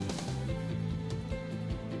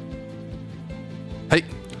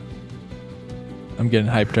I'm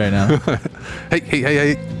getting hyped right now.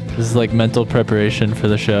 Hey. This is like mental preparation for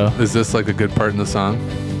the show. Is this like a good part in the song?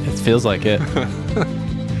 It feels like it.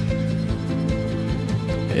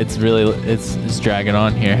 It's dragging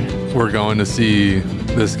on here. We're going to see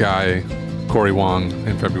this guy, Corey Wong,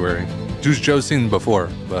 in February. Joe's seen before,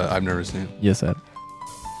 but I've never seen. Yes, Ed.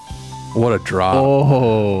 What a drop.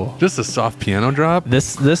 Oh. Just a soft piano drop?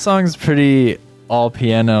 This song's pretty all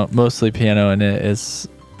piano, mostly piano, and it is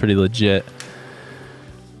pretty legit.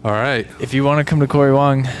 All right. If you want to come to Corey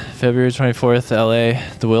Wong, February 24th, LA,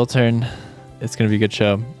 the Wiltern, it's going to be a good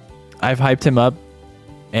show. I've hyped him up,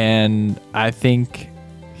 and I think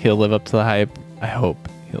he'll live up to the hype. I hope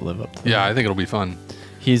he'll live up to the hype. I think it'll be fun.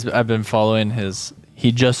 I've been following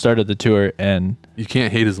he just started the tour, and you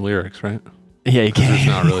can't hate his lyrics, right? Yeah, you can't. There's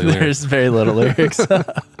not really lyrics. There's very little lyrics.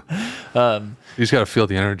 You just got to feel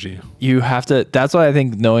the energy. You have to. That's why I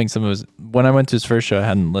think knowing some of his. When I went to his first show, I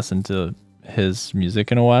hadn't listened to his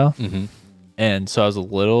music in a while, and so I was a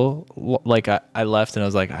little like I left and I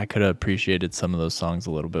was like I could have appreciated some of those songs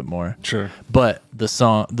a little bit more. Sure. But the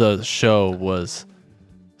show was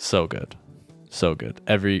so good, so good.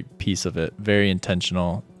 Every piece of it, very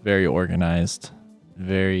intentional, very organized.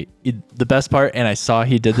 The best part, and I saw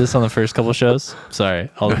he did this on the first couple shows. Sorry,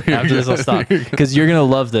 after this I'll stop because you're gonna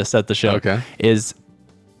love this at the show. Okay.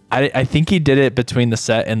 I think he did it between the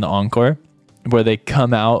set and the encore, where they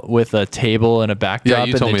come out with a table and a backdrop. Yeah,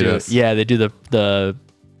 you and told me this. Yeah, they do the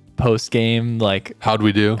post game like How'd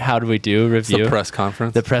we do? Review. It's the press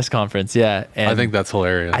conference. The press conference, yeah. And I think that's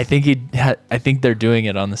hilarious. I think they're doing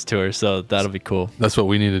it on this tour, so that'll be cool. That's what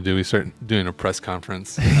we need to do. We start doing a press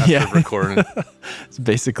conference after recording. It's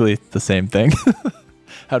basically the same thing.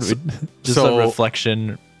 How do we just a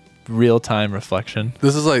reflection, real time reflection?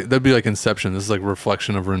 This is like that'd be like Inception. This is like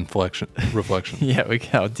reflection of reflection. Yeah,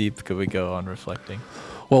 how deep could we go on reflecting?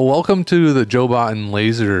 Well, welcome to the Joe Botton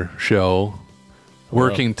Laser Show.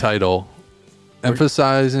 Working title.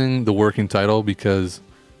 Emphasizing the working title because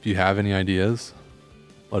if you have any ideas,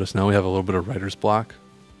 let us know. We have a little bit of writer's block.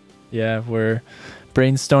 Yeah, we're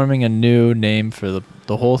brainstorming a new name for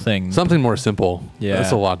the whole thing. Something more simple. Yeah.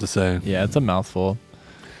 That's a lot to say. Yeah, it's a mouthful.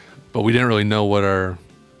 But we didn't really know what our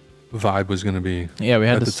vibe was going to be. Yeah, we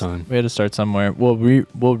had to start somewhere. We'll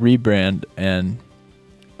rebrand and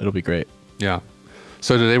it'll be great. Yeah.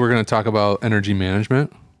 So today we're going to talk about energy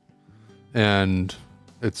management. And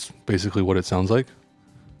it's basically what it sounds like.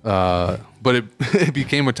 But it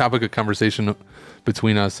became a topic of conversation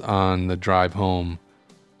between us on the drive home.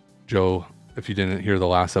 Joe, if you didn't hear the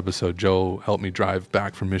last episode, Joe helped me drive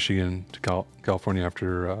back from Michigan to California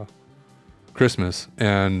after Christmas.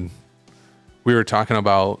 And we were talking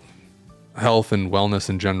about health and wellness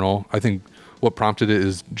in general. I think what prompted it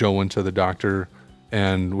is Joe went to the doctor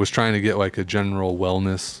and was trying to get like a general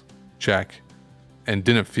wellness check. And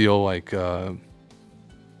didn't feel like, I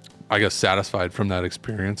guess, satisfied from that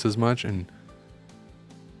experience as much. And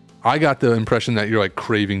I got the impression that you're like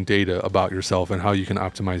craving data about yourself and how you can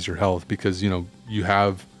optimize your health because, you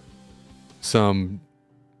have some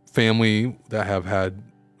family that have had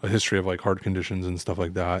a history of like heart conditions and stuff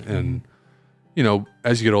like that. And,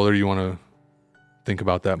 as you get older, you want to think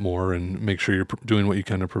about that more and make sure you're doing what you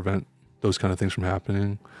can to prevent those kind of things from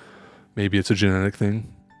happening. Maybe it's a genetic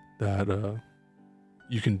thing that,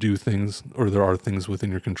 you can do things, or there are things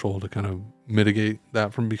within your control to kind of mitigate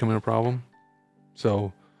that from becoming a problem.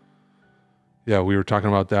 So, yeah, we were talking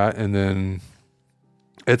about that. And then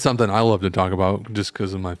it's something I love to talk about just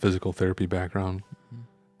because of my physical therapy background. Mm-hmm.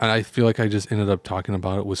 And I feel like I just ended up talking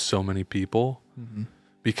about it with so many people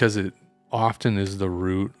because it often is the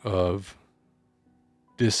root of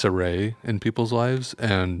disarray in people's lives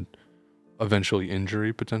and eventually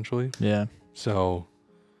injury potentially. Yeah. So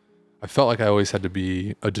I felt like I always had to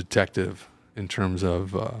be a detective in terms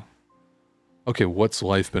of, okay, what's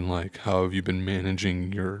life been like? How have you been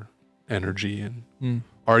managing your energy? And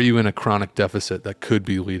are you in a chronic deficit that could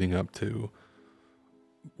be leading up to,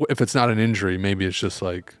 if it's not an injury, maybe it's just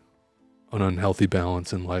like an unhealthy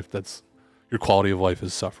balance in life that's your quality of life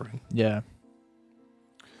is suffering. Yeah.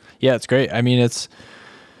 Yeah, it's great. I mean, it's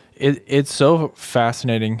so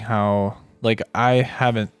fascinating how, like, I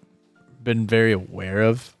haven't been very aware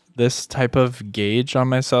of this type of gauge on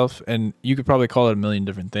myself, and you could probably call it a million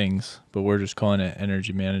different things, but we're just calling it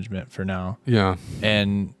energy management for now. Yeah.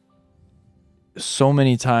 And so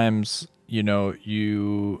many times,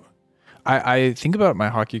 I think about my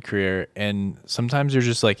hockey career, and sometimes you're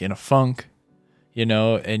just like in a funk,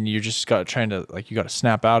 and you just got trying to like, you got to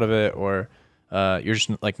snap out of it, or you're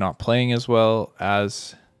just like not playing as well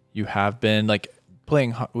as you have been. Like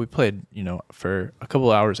we played, for a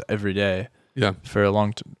couple of hours every day. Yeah. for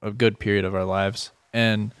a good period of our lives.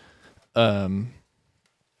 And I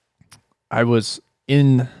was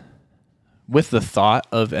with the thought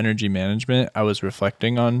of energy management, I was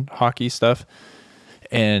reflecting on hockey stuff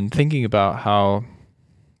and thinking about how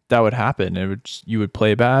that would happen. You would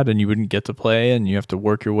play bad and you wouldn't get to play, and you have to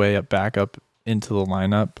work your way back up into the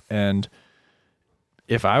lineup. And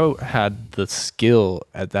if I had the skill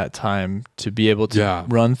at that time to be able to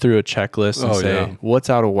run through a checklist and say what's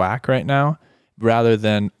out of whack right now, rather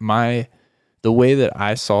than the way that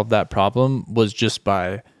I solved that problem was just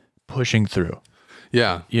by pushing through.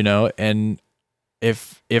 Yeah. You know, and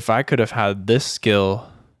if I could have had this skill,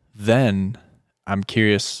 then I'm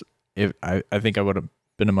curious if I think I would have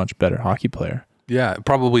been a much better hockey player. Yeah,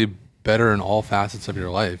 probably better in all facets of your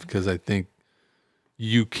life, because I think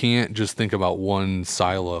you can't just think about one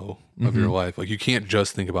silo of your life. Like, you can't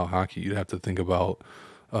just think about hockey. You have to think about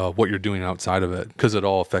what you're doing outside of it, because it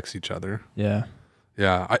all affects each other. Yeah.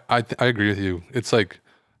 Yeah, I agree with you. It's like,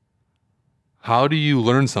 how do you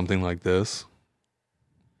learn something like this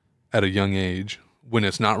at a young age when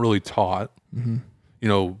it's not really taught? You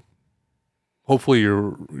know, hopefully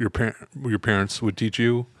your parents would teach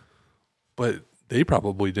you, but they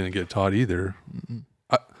probably didn't get taught either.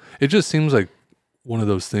 It just seems like one of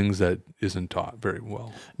those things that isn't taught very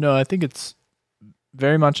well. No, I think it's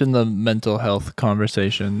very much in the mental health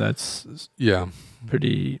conversation. That's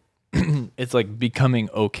pretty. It's like becoming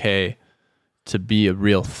okay to be a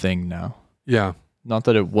real thing now. Yeah. Not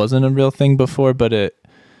that it wasn't a real thing before, but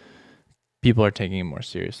people are taking it more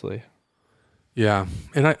seriously. Yeah.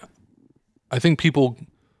 And I think people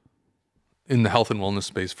in the health and wellness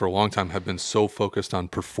space for a long time have been so focused on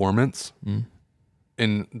performance,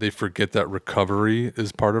 and they forget that recovery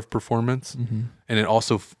is part of performance. And it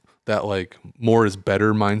also, that like more is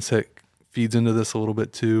better mindset feeds into this a little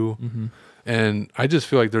bit too. And I just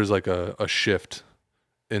feel like there's like a shift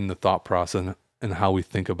in the thought process and how we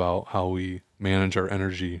think about how we manage our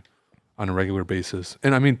energy on a regular basis.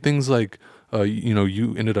 And I mean, things like,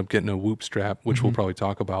 you ended up getting a Whoop strap, which we'll probably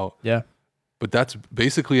talk about. Yeah. But that's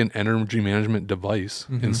basically an energy management device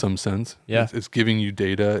in some sense. Yeah. It's giving you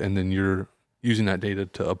data, and then you're using that data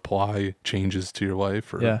to apply changes to your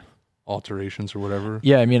life or alterations or whatever.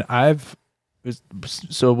 Yeah. I mean,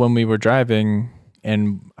 so when we were driving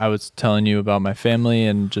and I was telling you about my family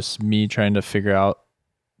and just me trying to figure out,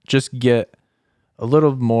 just get a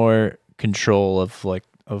little more control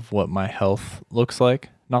of what my health looks like.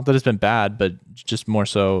 Not that it's been bad, but just more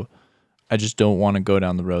so, I just don't want to go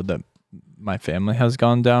down the road that my family has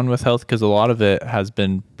gone down with health, because a lot of it has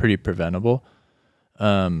been pretty preventable.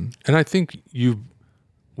 And I think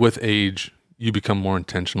with age, you become more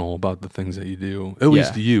intentional about the things that you do. At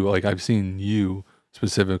least you, like I've seen you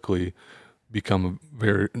specifically become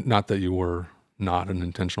not that you were not an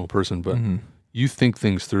intentional person, but you think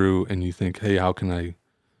things through and you think, hey, how can I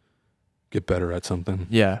get better at something?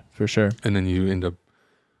 Yeah, for sure. And then you end up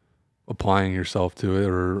applying yourself to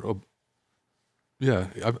it,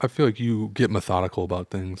 I feel like you get methodical about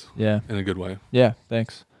things. Yeah. In a good way. Yeah,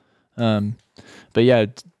 thanks. But yeah,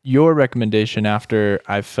 your recommendation after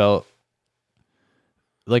I felt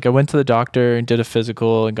like I went to the doctor and did a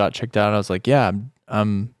physical and got checked out. I was like, yeah,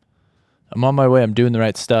 I'm on my way. I'm doing the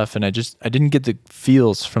right stuff. And I didn't get the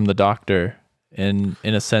feels from the doctor in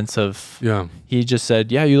a sense of, he just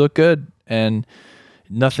said, yeah, you look good. And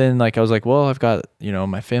nothing like, I was like, well, I've got,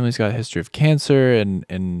 my family's got a history of cancer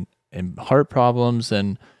and heart problems.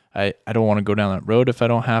 And I don't want to go down that road if I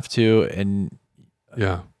don't have to.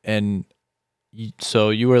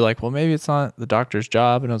 So you were like, well, maybe it's not the doctor's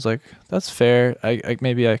job. And I was like, that's fair.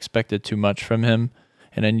 Maybe I expected too much from him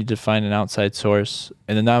and I need to find an outside source.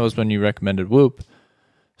 And then that was when you recommended Whoop.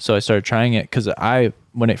 So I started trying it because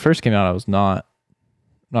when it first came out, I was not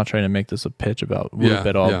trying to make this a pitch about Whoop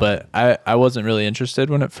at all, but I wasn't really interested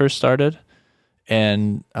when it first started.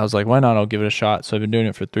 And I was like, why not? I'll give it a shot. So I've been doing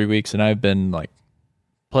it for 3 weeks and I've been like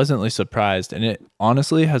pleasantly surprised. And it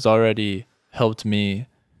honestly has already helped me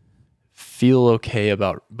feel okay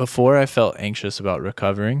before I felt anxious about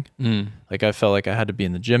recovering. Like I felt like I had to be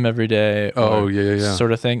in the gym every day.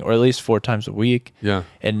 Sort of thing, or at least 4 times a week. Yeah.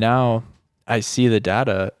 And now I see the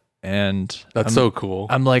data and that's so cool.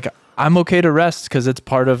 I'm like, I'm okay to rest because it's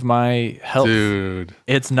part of my health. Dude.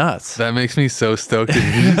 It's nuts. That makes me so stoked to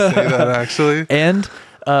hear you say that actually. And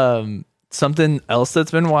something else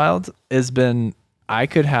that's been wild has been I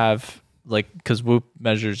could have because Whoop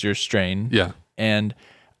measures your strain. Yeah. And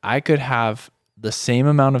I could have the same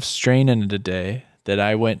amount of strain in a day that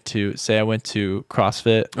I went to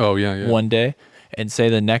CrossFit one day, and say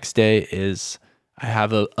the next day is I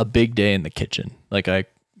have a big day in the kitchen. Like I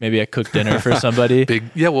Maybe I cook dinner for somebody. Like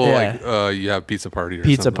you have pizza party or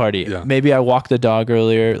Pizza something. party. Yeah. Maybe I walk the dog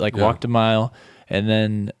earlier, like walked a mile, and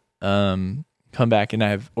then come back and I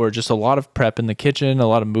have, or just a lot of prep in the kitchen, a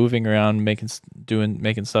lot of moving around, making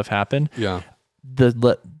stuff happen. Yeah.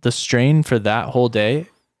 The strain for that whole day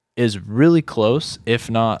is really close, if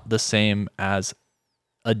not the same as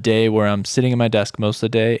a day where I'm sitting at my desk most of the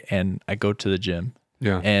day and I go to the gym.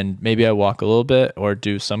 Yeah. And maybe I walk a little bit or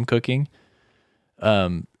do some cooking.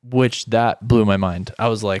 Which that blew my mind. I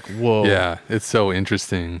was like, whoa. Yeah, it's so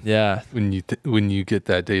interesting. Yeah. When you get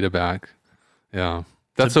that data back. Yeah.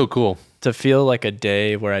 That's so cool. To feel like a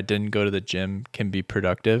day where I didn't go to the gym can be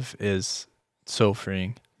productive is so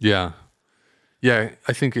freeing. Yeah. Yeah,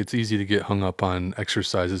 I think it's easy to get hung up on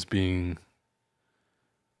exercises being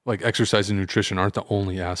like exercise and nutrition aren't the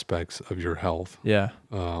only aspects of your health. Yeah.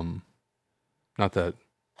 Not that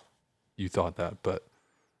you thought that, but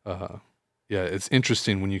yeah, it's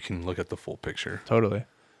interesting when you can look at the full picture. Totally.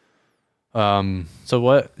 So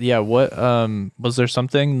what was there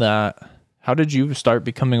something how did you start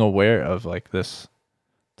becoming aware of like this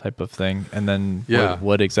type of thing? And then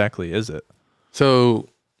what exactly is it? So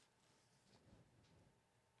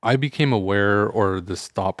I became aware, or this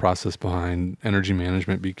thought process behind energy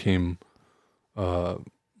management became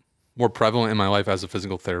more prevalent in my life as a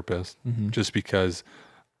physical therapist, just because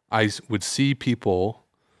I would see people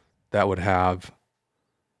that would have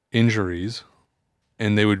injuries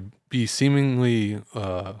and they would be seemingly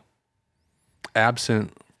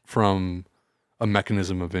absent from a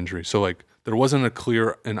mechanism of injury. So like there wasn't a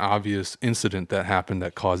clear and obvious incident that happened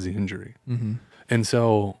that caused the injury. And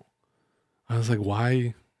so I was like,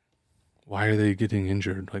 why are they getting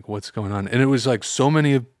injured? Like what's going on? And it was like so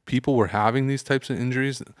many people were having these types of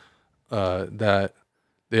injuries that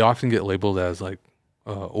they often get labeled as like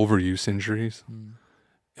overuse injuries.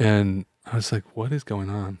 And I was like, what is going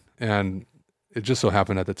on? And it just so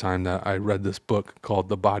happened at the time that I read this book called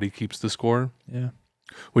The Body Keeps the Score. Yeah.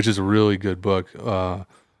 Which is a really good book. A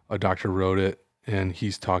doctor wrote it, and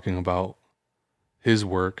he's talking about his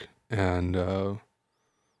work. And I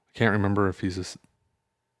can't remember if he's a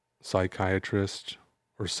psychiatrist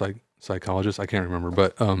or psychologist. I can't remember,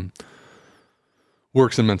 but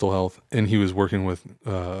works in mental health. And he was working with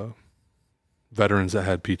veterans that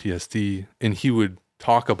had PTSD. And he would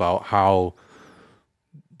talk about how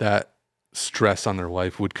that stress on their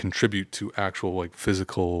life would contribute to actual like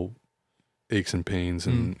physical aches and pains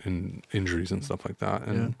and injuries and stuff like that.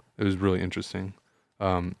 And it was really interesting.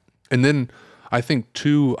 And then I think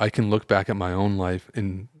too, I can look back at my own life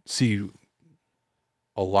and see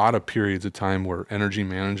a lot of periods of time where energy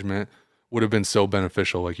management would have been so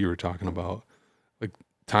beneficial. Like you were talking about, like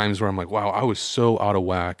times where I'm like, wow, I was so out of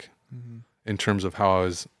whack in terms of how I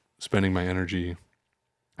was spending my energy,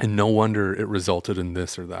 and no wonder it resulted in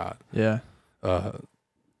this or that. Yeah.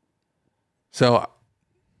 So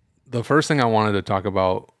the first thing I wanted to talk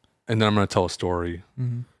about, and then I'm going to tell a story,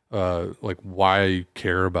 like why I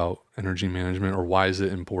care about energy management, or why is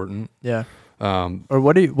it important? Yeah. Or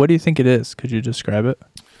what do you think it is? Could you describe it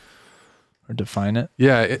or define it?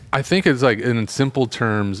 Yeah, I think it's like, in simple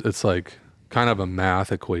terms, it's like kind of a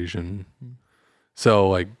math equation. So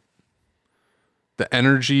like the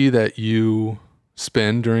energy that you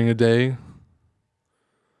spend during a day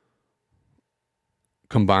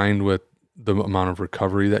combined with the amount of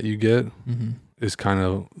recovery that you get is kind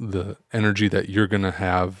of the energy that you're going to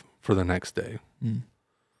have for the next day.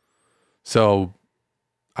 So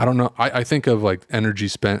I don't know. I think of like energy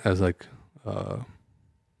spent as like a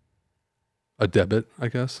debit, I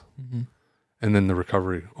guess. And then the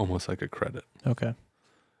recovery almost like a credit. Okay.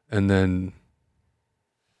 And then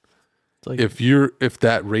like, if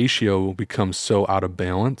that ratio becomes so out of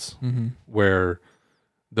balance where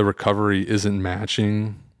the recovery isn't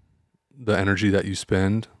matching the energy that you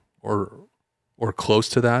spend, or close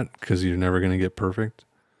to that, because you're never going to get perfect,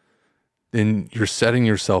 then you're setting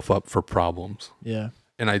yourself up for problems. Yeah.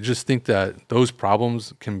 And I just think that those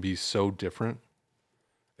problems can be so different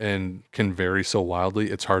and can vary so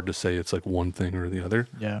wildly. It's hard to say it's like one thing or the other.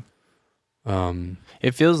 Yeah.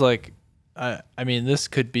 It feels like, I mean, this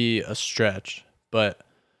could be a stretch, but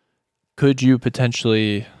could you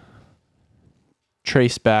potentially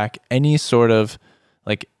trace back any sort of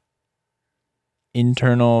like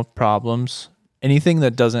internal problems, anything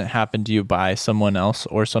that doesn't happen to you by someone else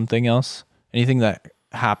or something else, anything that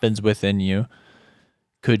happens within you?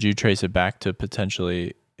 Could you trace it back to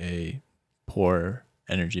potentially a poor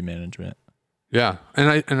energy management? Yeah.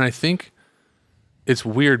 And I think it's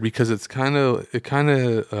weird because it kind of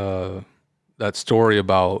that story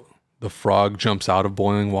about the frog jumps out of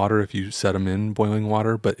boiling water if you set him in boiling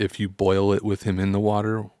water, but if you boil it with him in the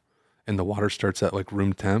water and the water starts at like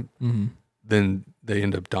room temp, then they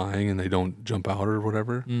end up dying and they don't jump out or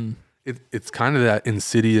whatever. It's kind of that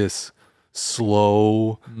insidious,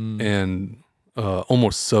 slow and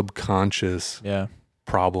almost subconscious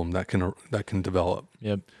problem that can develop.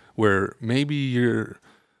 Yep. Where maybe your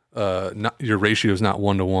ratio is not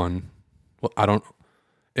 1-to-1. Well, I don't,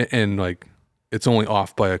 and like it's only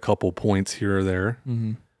off by a couple points here or there.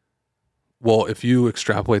 Well, if you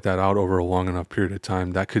extrapolate that out over a long enough period of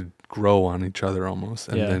time, that could grow on each other almost,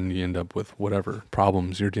 and then you end up with whatever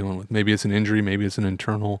problems you're dealing with. Maybe it's an injury, maybe it's an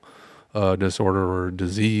internal disorder or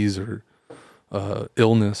disease or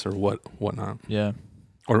illness or whatnot. Yeah.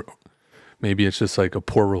 Or maybe it's just like a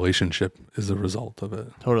poor relationship is a result of it.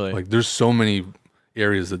 Totally. Like there's so many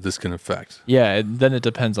areas that this can affect. Yeah, and then it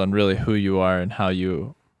depends on really who you are and how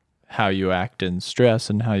you act in stress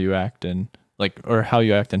and how you act in or how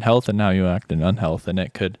you act in health and how you act in unhealth. And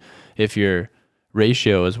it could, if your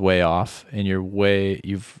ratio is way off and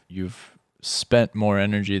you've spent more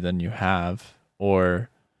energy than you have, or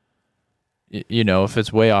if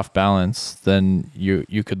it's way off balance, then you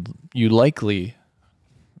likely,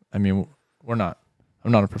 I mean, I'm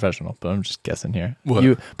not a professional, but I'm just guessing here.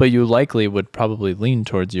 But you likely would probably lean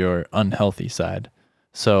towards your unhealthy side.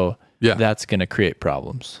 So that's going to create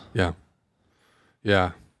problems. Yeah.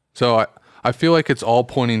 Yeah. So I feel like it's all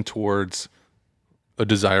pointing towards a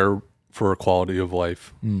desire for a quality of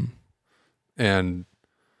life. And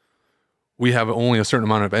we have only a certain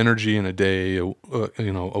amount of energy in a day, a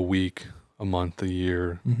week, a month, a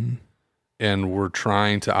year. And we're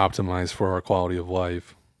trying to optimize for our quality of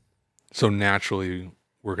life. So naturally,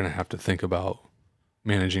 we're going to have to think about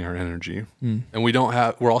managing our energy. And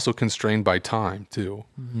we're also constrained by time too.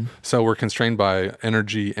 So we're constrained by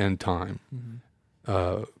energy and time.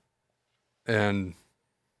 And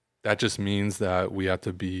that just means that we have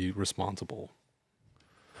to be responsible,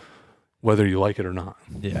 whether you like it or not.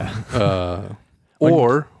 Yeah.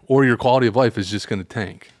 Or your quality of life is just going to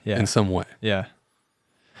tank in some way. Yeah.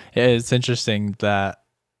 It's interesting that,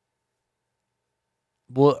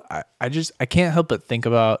 I can't help but think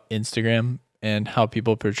about Instagram and how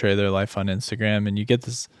people portray their life on Instagram. And you get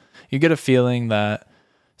a feeling that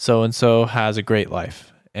so-and-so has a great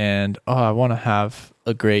life and, I want to have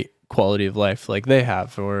a great quality of life like they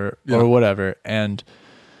have or whatever. And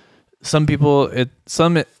some people,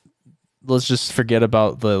 let's just forget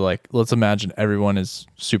about let's imagine everyone is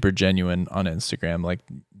super genuine on Instagram. Like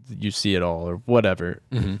you see it all or whatever,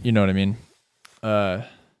 you know what I mean?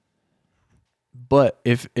 But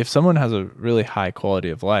if someone has a really high quality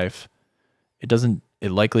of life, it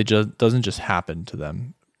likely just doesn't just happen to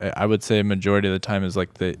them. I would say a majority of the time is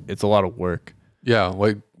it's a lot of work. Yeah.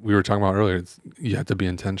 Like we were talking about earlier, you have to be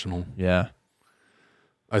intentional. Yeah.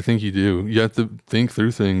 I think you do. You have to think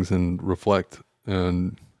through things and reflect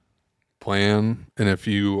and plan. And if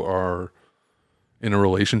you are in a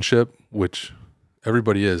relationship, which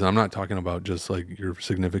everybody is, I'm not talking about just like your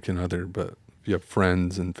significant other, but if you have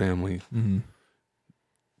friends and family,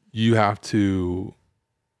 you have to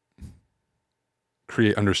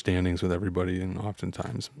create understandings with everybody and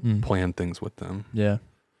oftentimes plan things with them. Yeah.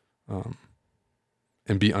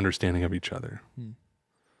 And be understanding of each other.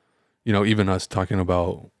 Even us talking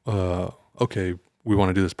about, okay, we want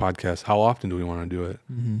to do this podcast. How often do we want to do it?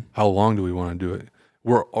 How long do we want to do it?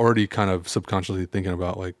 We're already kind of subconsciously thinking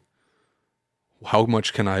about like, how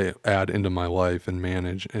much can I add into my life and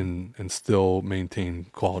manage and still maintain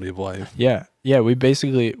quality of life? Yeah. Yeah. We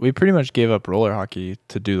pretty much gave up roller hockey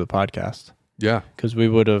to do the podcast. Yeah. Because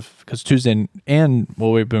Tuesday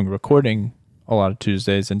we've been recording a lot of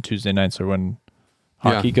Tuesdays, and Tuesday nights are when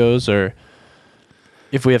hockey goes, or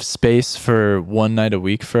if we have space for one night a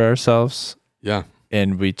week for ourselves. Yeah.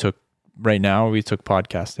 And we took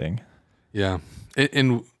podcasting. Yeah.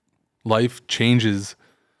 And life changes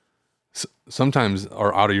sometimes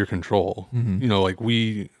are out of your control. Like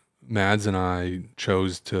Mads and I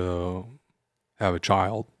chose to have a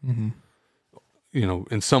child.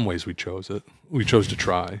 In some ways we chose it. We chose to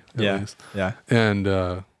try at least. Yeah.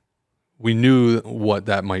 And we knew what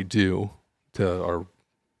that might do to our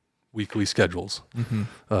weekly schedules.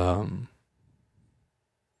 And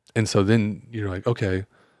so then you're like, okay,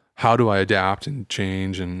 how do I adapt and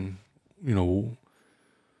change and,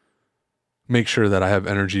 make sure that I have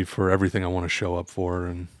energy for everything I want to show up for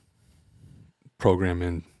and program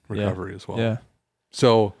in recovery as well. Yeah.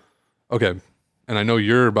 So, okay. And I know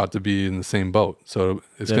you're about to be in the same boat. So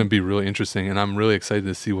it's going to be really interesting. And I'm really excited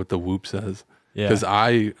to see what the Whoop says. Because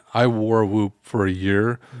I wore a Whoop for a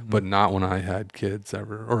year, but not when I had kids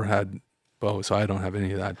ever or had bow, so I don't have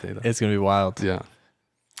any of that data. It's going to be wild. Yeah.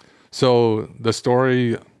 So the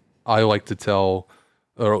story I like to tell,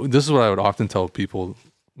 or this is what I would often tell people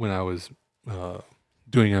when I was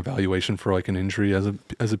doing an evaluation for like an injury as a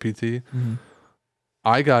PT. Mm-hmm.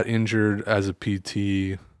 I got injured as a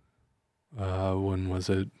PT. When was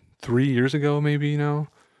it? 3 years ago, maybe now.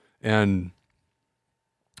 And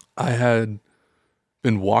I had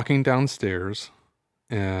been walking downstairs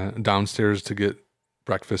to get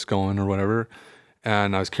breakfast going or whatever.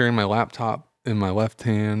 And I was carrying my laptop in my left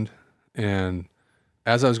hand. And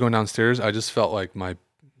as I was going downstairs, I just felt like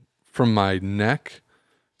from my neck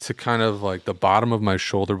to kind of like the bottom of my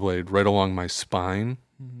shoulder blade, right along my spine.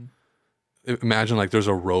 Mm-hmm. Imagine like there's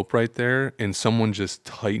a rope right there and someone just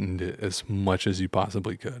tightened it as much as you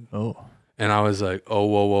possibly could. Oh. And I was like, oh,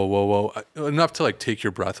 whoa. Enough to like take your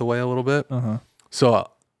breath away a little bit. Uh-huh. So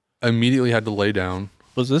I immediately had to lay down.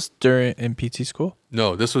 Was this in PT school?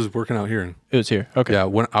 No, this was working out here. It was here. Okay. Yeah,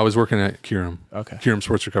 when I was working at Kiram. Okay. Kiram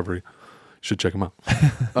Sports Recovery. Should check them out.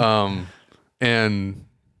 And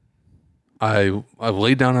I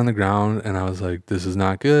laid down on the ground and I was like, this is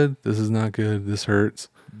not good. This is not good. This hurts.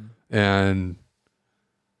 And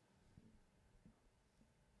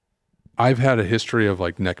I've had a history of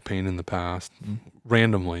like neck pain in the past,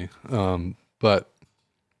 randomly. But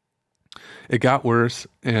it got worse.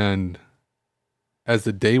 And as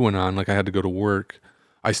the day went on, like I had to go to work,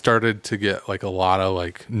 I started to get like a lot of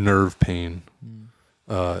like nerve pain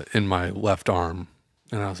in my left arm.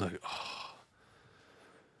 And I was like, oh,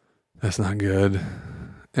 that's not good.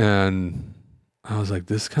 And I was like,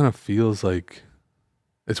 this kind of feels like,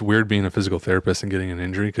 it's weird being a physical therapist and getting an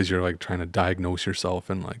injury because you're like trying to diagnose yourself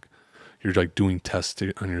and like you're like doing tests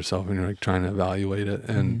on yourself and you're like trying to evaluate it.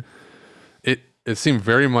 And it seemed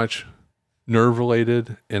very much nerve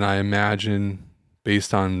related. And I imagine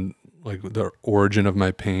based on like the origin of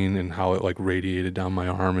my pain and how it like radiated down my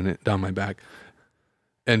arm and down my back,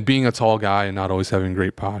 and being a tall guy and not always having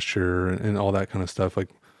great posture and all that kind of stuff, like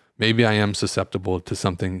maybe I am susceptible to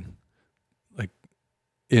something like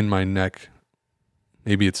in my neck.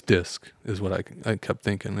 Maybe it's disc is what I kept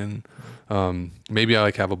thinking. And maybe I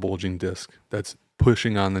like have a bulging disc that's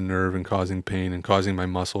pushing on the nerve and causing pain and causing my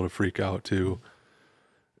muscle to freak out too.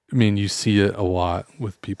 I mean, you see it a lot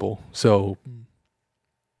with people. So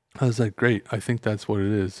I was like, great. I think that's what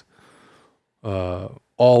it is.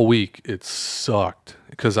 All week it sucked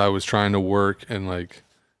because I was trying to work and like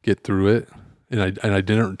get through it. And I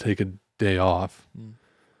didn't take a day off.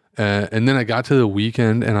 And then I got to the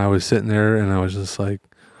weekend and I was sitting there and I was just like,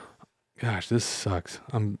 gosh, this sucks.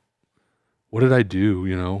 What did I do?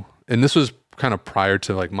 You know? And this was kind of prior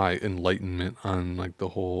to like my enlightenment on like the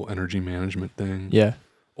whole energy management thing. Yeah.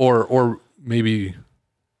 Or maybe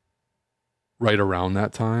right around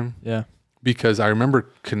that time. Yeah. Because I remember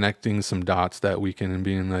connecting some dots that weekend and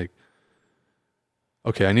being like,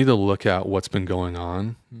 okay, I need to look at what's been going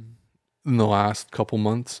on in the last couple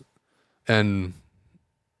months. And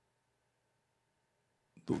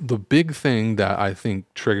the big thing that I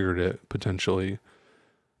think triggered it potentially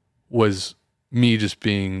was me just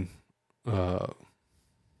being,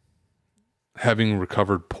 having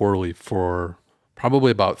recovered poorly for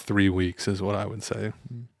probably about 3 weeks is what I would say.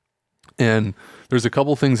 And there's a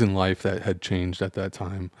couple things in life that had changed at that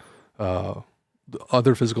time. The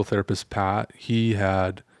other physical therapist, Pat, he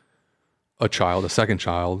had a second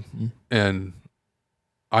child, and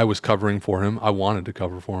I was covering for him. I wanted to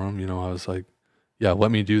cover for him. You know, I was like, yeah,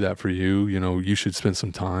 let me do that for you. You know, you should spend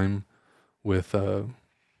some time with,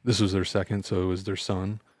 this was their second, so it was their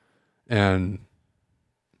son. And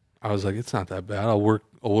I was like, it's not that bad. I'll work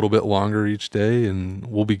a little bit longer each day and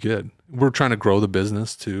we'll be good. We're trying to grow the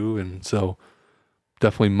business too. And so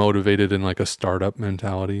definitely motivated in like a startup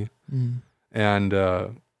mentality. And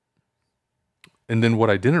then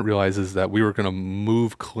what I didn't realize is that we were going to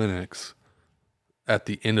move clinics at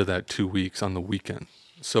the end of that 2 weeks on the weekend.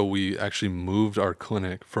 So we actually moved our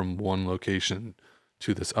clinic from one location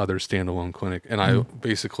to this other standalone clinic. And I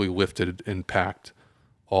basically lifted and packed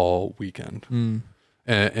all weekend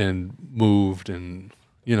and moved. And,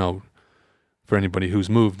 you know, for anybody who's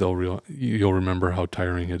moved, you'll remember how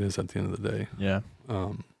tiring it is at the end of the day. Yeah.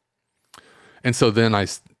 And so then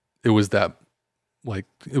it was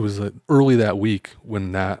early that week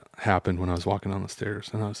when that happened, when I was walking down the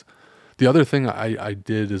stairs. And the other thing I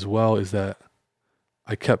did as well is that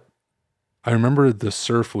I remember the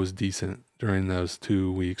surf was decent during those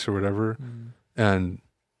 2 weeks or whatever. And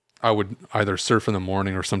I would either surf in the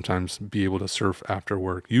morning or sometimes be able to surf after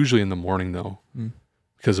work, usually in the morning though,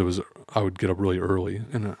 because I would get up really early.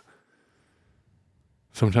 And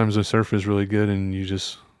sometimes the surf is really good and you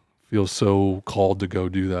just feel so called to go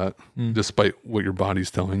do that, despite what your body's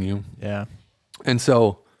telling you. Yeah. And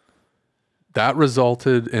so that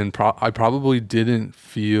resulted in I probably didn't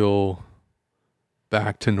feel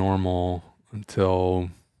back to normal until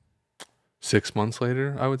 6 months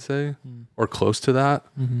later, I would say, or close to that.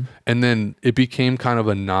 Mm-hmm. And then it became kind of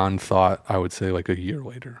a non-thought, I would say, like a year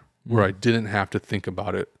later, where I didn't have to think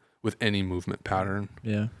about it with any movement pattern.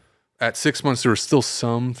 Yeah. At 6 months, there were still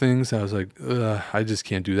some things I was like, I just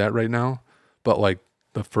can't do that right now. But like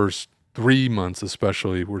the first 3 months,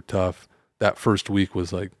 especially, were tough. That first week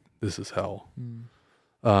was like, this is hell.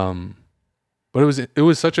 But it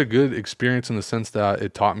was such a good experience in the sense that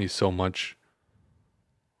it taught me so much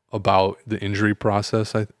about the injury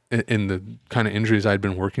process in the kind of injuries I'd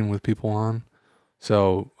been working with people on.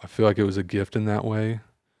 So I feel like it was a gift in that way.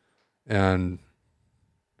 And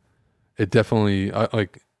it definitely,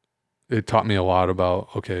 it taught me a lot about,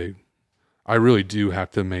 okay, I really do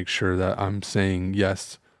have to make sure that I'm saying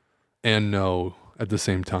yes and no at the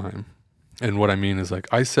same time. And what I mean is, like,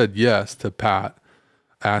 I said yes to Pat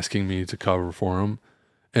asking me to cover for him,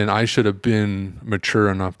 and I should have been mature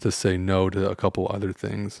enough to say no to a couple other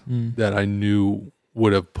things that I knew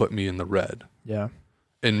would have put me in the red. Yeah.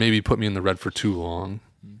 And maybe put me in the red for too long.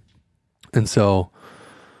 And so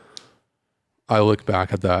I look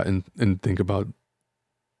back at that and think about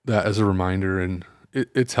that as a reminder, and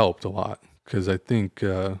it's helped a lot, because I think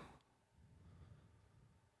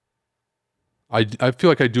I feel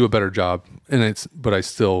like I do a better job, but I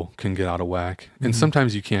still can get out of whack. And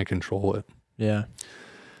sometimes you can't control it. Yeah.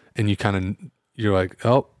 And you're like,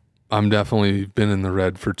 oh, I'm definitely been in the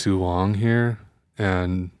red for too long here.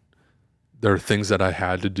 And there are things that I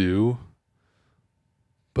had to do,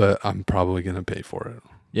 but I'm probably going to pay for it.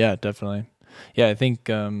 Yeah, definitely. Yeah, I think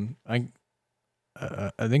I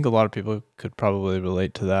think a lot of people could probably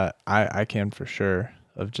relate to that. I can for sure,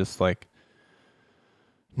 of just like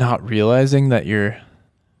not realizing that you're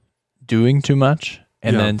doing too much,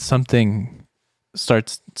 and then something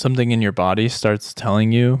in your body starts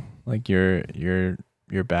telling you, like your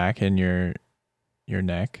back and your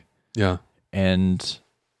neck. Yeah. And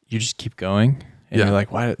you just keep going, and you're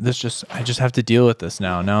like, why I just have to deal with this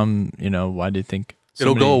now. Now I'm, why do you think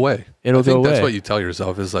it'll go away? It'll I think go away. That's what you tell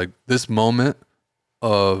yourself, is like, this moment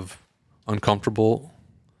of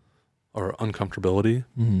uncomfortability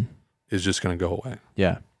is just going to go away.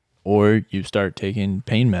 Yeah. Or you start taking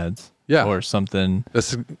pain meds. Yeah. Or something.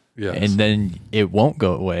 Yeah. And then it won't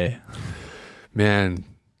go away. Man,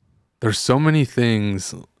 there's so many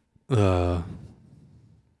things that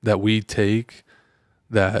we take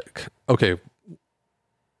that, okay,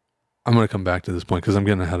 I'm going to come back to this point because I'm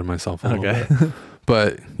getting ahead of myself a little bit.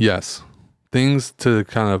 But yes, things to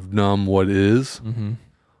kind of numb what is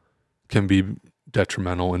can be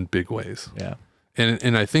detrimental in big ways. Yeah.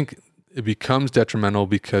 And I think it becomes detrimental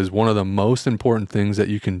because one of the most important things that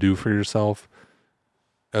you can do for yourself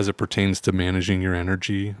as it pertains to managing your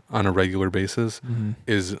energy on a regular basis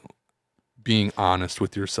is being honest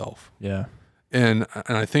with yourself. Yeah. And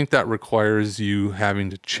I think that requires you having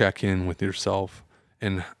to check in with yourself.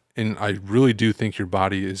 And I really do think your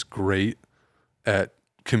body is great at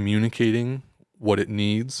communicating what it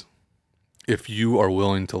needs if you are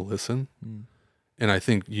willing to listen. And I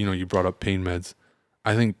think, you brought up pain meds.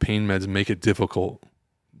 I think pain meds make it difficult.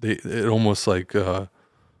 It almost like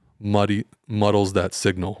muddles that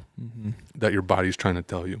signal that your body's trying to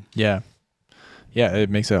tell you. Yeah. Yeah, it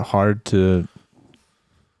makes it hard to...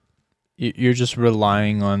 You're just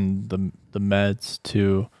relying on the meds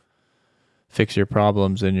to fix your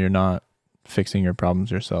problems, and you're not fixing your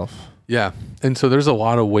problems yourself. Yeah. And so there's a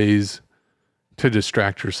lot of ways to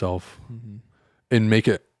distract yourself and make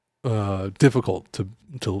it difficult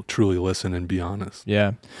to truly listen and be honest.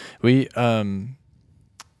 Yeah. We've been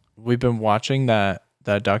watching that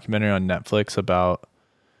documentary on Netflix about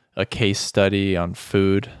a case study on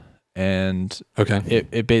food, and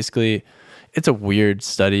it basically, it's a weird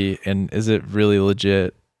study, and is it really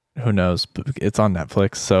legit? Who knows? But it's on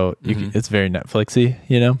Netflix, so it's very Netflixy,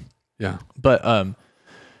 Yeah. But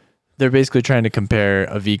they're basically trying to compare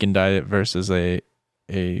a vegan diet versus a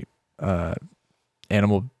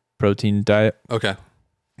animal protein diet. Okay.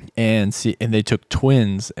 And they took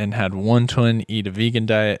twins and had one twin eat a vegan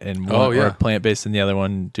diet and one or plant-based, and the other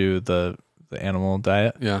one do the animal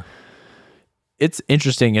diet. Yeah. It's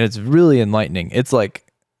interesting, and it's really enlightening. It's like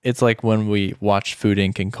when we watched Food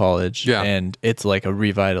Inc. in college, and it's like a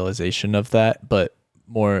revitalization of that, but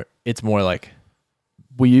it's more like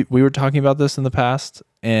we were talking about this in the past,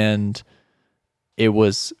 and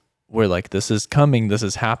we're like, this is coming, this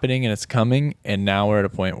is happening, and it's coming, and now we're at a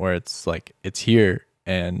point where it's like, it's here,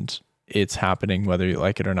 and it's happening whether you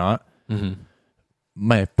like it or not. Mm-hmm.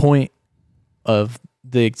 My point of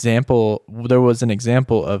the example, there was an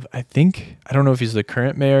example of, I don't know if he's the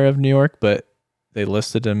current mayor of New York, but they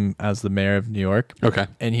listed him as the mayor of New York. Okay.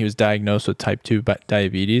 And he was diagnosed with type 2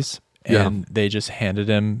 diabetes. And they just handed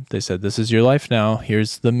him, they said, this is your life now.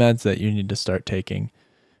 Here's the meds that you need to start taking.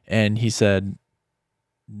 And he said,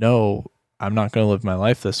 no, I'm not going to live my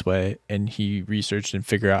life this way. And he researched and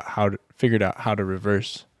figured out how to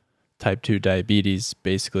reverse type 2 diabetes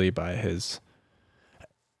basically by his,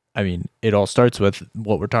 I mean, it all starts with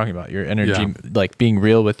what we're talking about, your energy, like being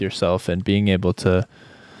real with yourself and being able to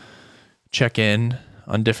check in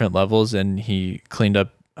on different levels. And he cleaned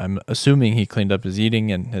up, I'm assuming he cleaned up his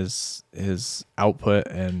eating and his output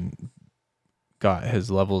and got his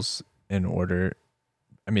levels in order.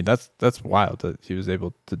 I mean, that's wild that he was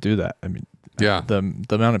able to do that. I mean, the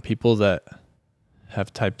amount of people that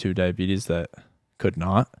have type 2 diabetes that could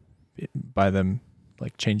not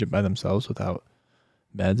change it by themselves without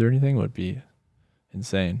meds or anything would be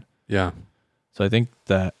insane. Yeah. So I think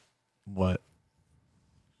that what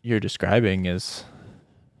you're describing is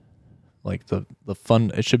like the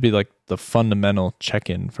fun. It should be like the fundamental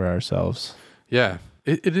check-in for ourselves. Yeah.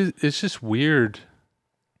 It is. It's just weird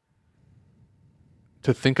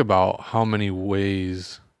to think about how many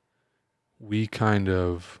ways we kind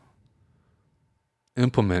of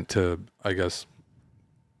implement to, I guess,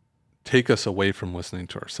 take us away from listening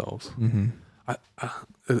to ourselves. Mm-hmm.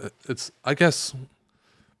 I guess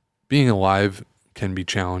being alive can be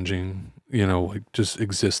challenging, like just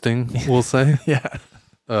existing, we'll say. Yeah.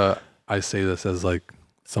 I say this as like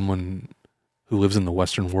someone who lives in the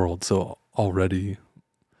Western world. So already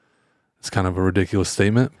it's kind of a ridiculous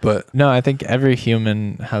statement, but no, I think every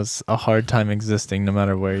human has a hard time existing no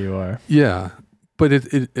matter where you are. Yeah. But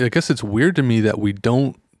I guess it's weird to me that we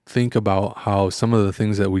don't think about how some of the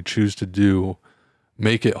things that we choose to do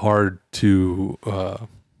make it hard to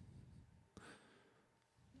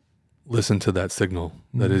listen to that signal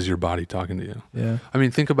that is your body talking to you. Yeah. I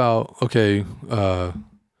mean, think about, okay,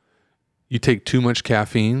 you take too much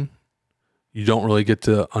caffeine, you don't really get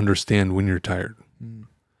to understand when you're tired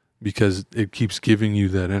because it keeps giving you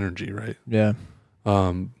that energy, right? Yeah.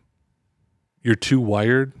 You're too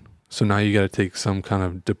wired, so now you got to take some kind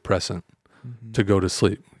of depressant to go to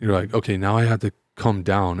sleep. You're like, okay, now I have to come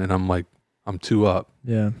down, and I'm too up.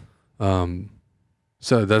 Yeah.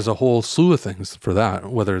 So there's a whole slew of things for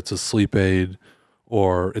that, whether it's a sleep aid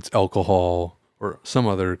or it's alcohol or some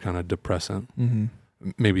other kind of depressant. Mm-hmm.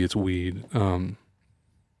 Maybe it's weed. And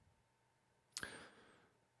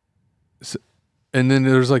then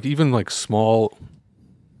there's like even like smaller,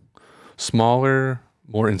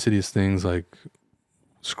 more insidious things like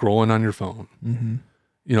scrolling on your phone.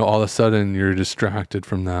 Mm-hmm. All of a sudden you're distracted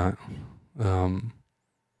from that.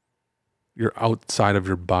 You're outside of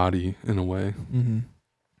your body in a way. Mm-hmm.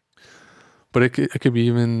 But it could be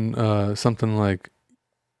even something like,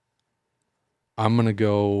 I'm going to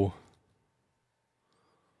go,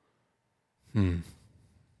 I'm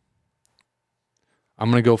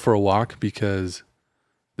going to go for a walk because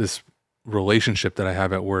this relationship that I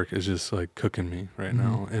have at work is just like cooking me right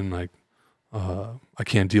now. And like, I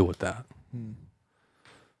can't deal with that.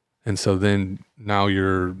 And so then now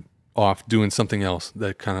you're off doing something else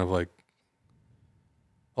that kind of like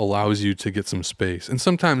allows you to get some space. And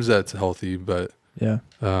sometimes that's healthy, but yeah.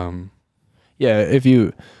 If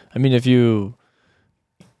you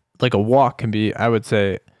like a walk can be, I would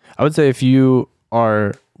say if you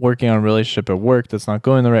are working on a relationship at work that's not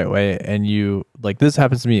going the right way and you like, this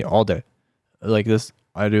happens to me all day. Like this,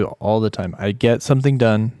 I do all the time. I get something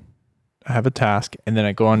done. I have a task and then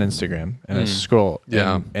I go on Instagram and I scroll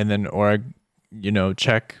and then, or I,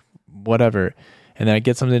 check whatever. And then I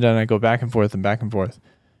get something done. I go back and forth and back and forth.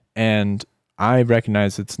 And I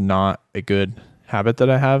recognize it's not a good habit that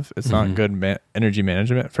I have. It's not good energy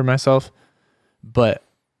management for myself, but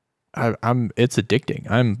it's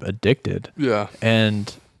addicting. I'm addicted. Yeah.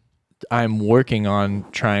 And I'm working on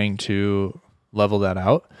trying to level that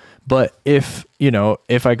out. But if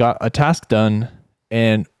I got a task done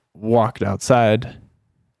and walked outside,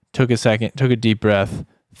 took a second, took a deep breath,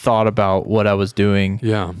 thought about what I was doing,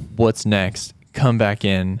 what's next, come back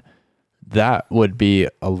in, that would be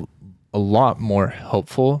a lot more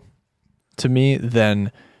helpful to me than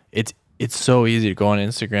it's so easy to go on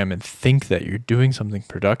Instagram and think that you're doing something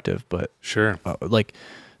productive, but sure. Like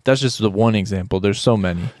that's just the one example. There's so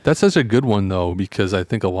many. That's such a good one though, because I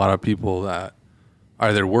think a lot of people that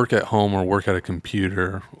either work at home or work at a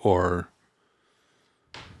computer or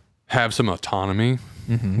have some autonomy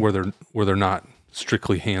where they're not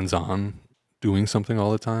strictly hands-on doing something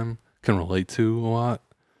all the time can relate to a lot.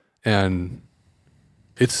 And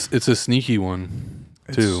it's a sneaky one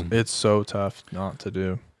too, It's so tough not to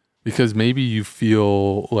do. because maybe you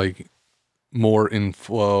feel like more in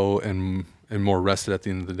flow and more rested at the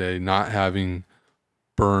end of the day, not having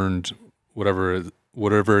burned whatever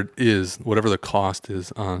it is, whatever the cost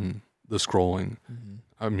is on the scrolling.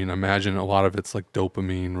 I mean, imagine a lot of it's like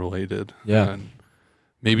dopamine related. Yeah. And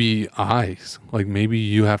maybe eyes, like maybe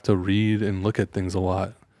you have to read and look at things a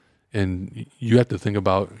lot, and you have to think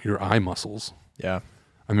about your eye muscles. Yeah.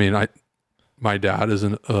 I mean, my dad is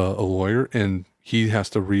a lawyer, and he has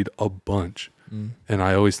to read a bunch. And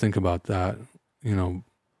I always think about that, you know.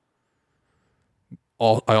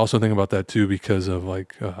 I also think about that too because of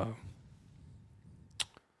like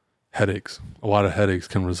headaches. A lot of headaches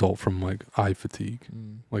can result from like eye fatigue,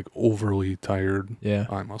 like overly tired Yeah.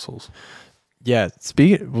 eye muscles. Yeah.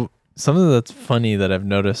 Something that's funny that I've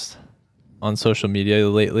noticed on social media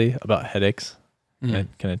lately about headaches. Can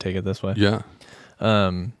I take it this way? Yeah.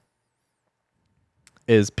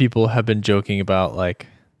 Is people have been joking about like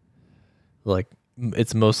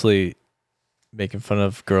it's mostly making fun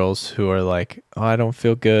of girls who are like, oh, I don't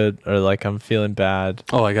feel good, or like I'm feeling bad.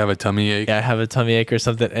 Oh, like I have a tummy ache. Yeah, I have a tummy ache or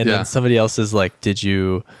something. And Yeah. then somebody else is like, did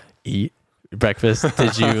you eat breakfast?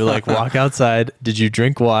 Did you like walk outside? Did you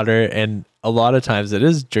drink water? And a lot of times it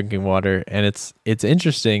is drinking water. And it's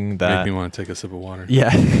interesting that. Make me want to take a sip of water.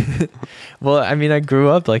 Yeah. Well, I mean, I grew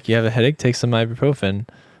up like, you have a headache, take some ibuprofen.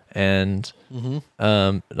 And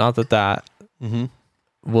not that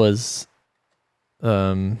was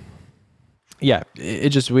yeah, it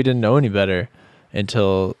just, we didn't know any better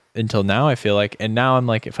until now, I feel like. And now I'm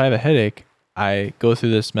like, if I have a headache, I go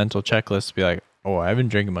through this mental checklist to be like, oh, I haven't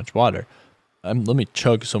drinking much water. Let me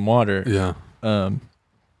chug some water. Yeah.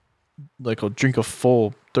 Like I'll drink a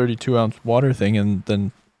full 32-ounce water thing, and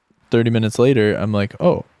then 30 minutes later, I'm like,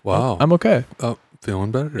 oh, Wow. I'm okay. Oh,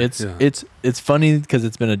 feeling better. It's funny because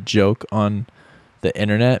it's been a joke on the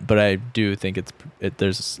internet, but I do think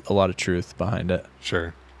there's a lot of truth behind it.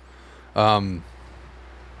 Sure. I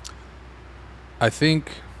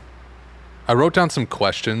think I wrote down some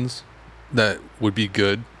questions that would be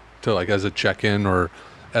good to like as a check-in or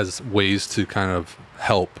as ways to kind of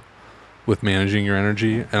help with managing your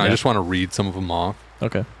energy. And I just want to read some of them off.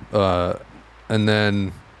 Okay. And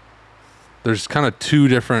then there's kind of two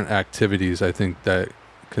different activities I think that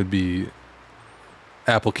could be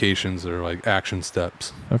applications or like action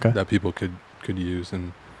steps that people could use.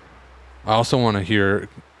 And I also want to hear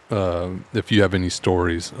if you have any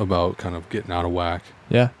stories about kind of getting out of whack,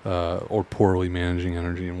 or poorly managing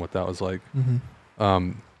energy and what that was like.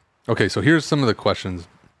 Okay, so here's some of the questions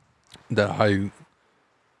that I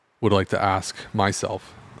would like to ask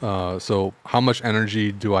myself. So how much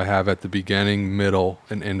energy do I have at the beginning, middle,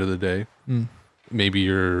 and end of the day? Maybe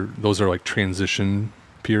those are like transition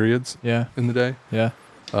periods in the day. Yeah.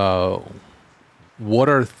 What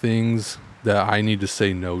are things that I need to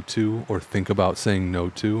say no to or think about saying no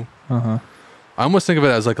to? I almost think of it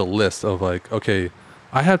as like a list of like, okay,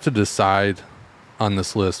 I have to decide on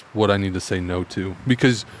this list what I need to say no to,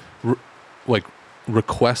 because like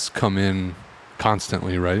requests come in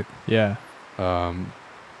constantly, right? Yeah.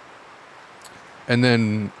 And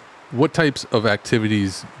then what types of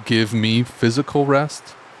activities give me physical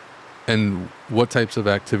rest and what types of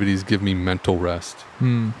activities give me mental rest?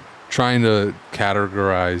 Trying to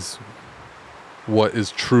categorize what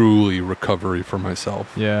is truly recovery for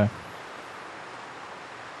myself. Yeah.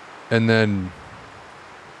 And then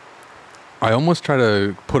I almost try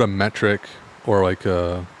to put a metric or like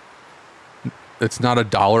it's not a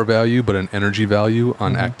dollar value, but an energy value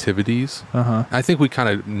on activities. I think we kind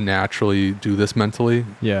of naturally do this mentally.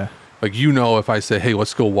 Yeah. Like, you know, if I say, hey,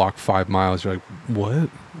 let's go walk 5 miles, you're like, what?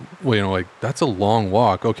 Well, you know, like, that's a long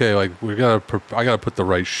walk. Okay, like, I gotta put the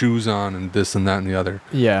right shoes on and this and that and the other.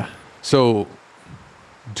 Yeah. So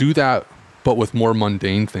do that, but with more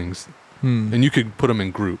mundane things. And you could put them in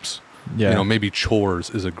groups. Yeah. You know, maybe chores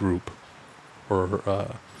is a group, or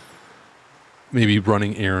maybe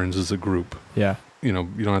running errands is a group. Yeah. You know,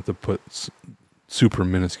 you don't have to put super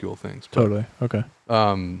minuscule things. But, Totally. Okay.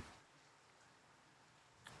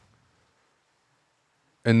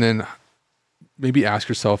 and then maybe ask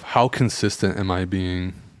yourself, how consistent am I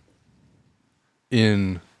being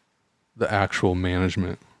in the actual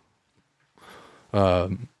management?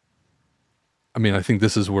 I mean, I think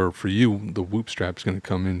this is where for you, the Whoop strap is going to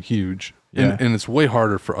come in huge. Yeah. And it's way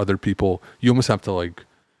harder for other people. You almost have to like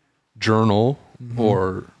journal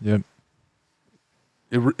or Yep.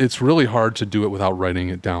 it's really hard to do it without writing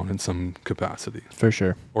it down in some capacity For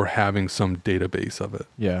sure. or having some database of it.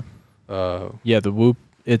 Yeah. Yeah. The Whoop,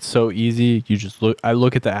 it's so easy. You just I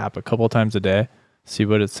look at the app a couple times a day see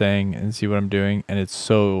what it's saying and see what I'm doing. And it's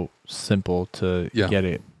so simple to get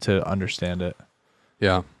it, to understand it.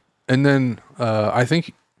 Yeah. And then I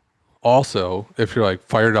think also if you're like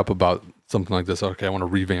fired up about something like this, okay, I want to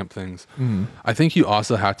revamp things. I think you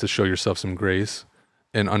also have to show yourself some grace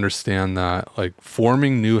and understand that like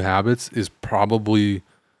forming new habits is probably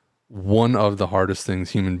one of the hardest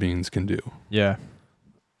things human beings can do. Yeah.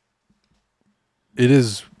 It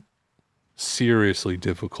is seriously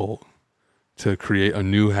difficult to create a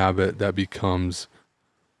new habit that becomes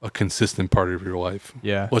a consistent part of your life.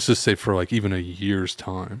 Yeah. Let's just say for like even a year's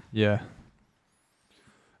time. Yeah.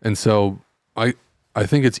 And so I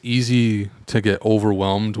think it's easy to get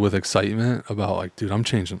overwhelmed with excitement about like, dude, I'm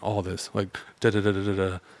changing all this. Like,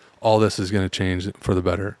 all this is going to change for the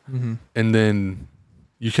better. And then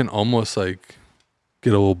you can almost like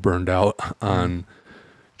get a little burned out on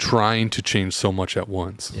trying to change so much at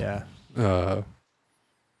once. Yeah.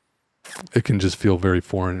 It can just feel very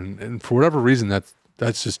foreign. And for whatever reason,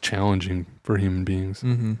 that's just challenging for human beings.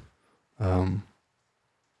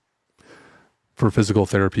 For physical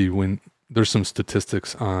therapy, when there's some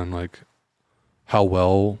statistics on like how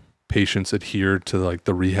well patients adhere to like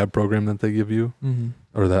the rehab program that they give you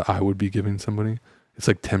or that I would be giving somebody, it's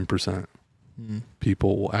like 10%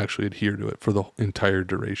 people will actually adhere to it for the entire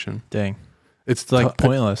duration. Dang. It's like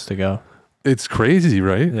pointless to go. It's crazy,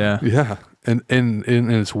 right? Yeah. Yeah. And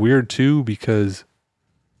it's weird too, because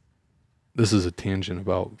this is a tangent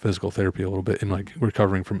about physical therapy a little bit and like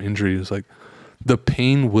recovering from injuries. Like the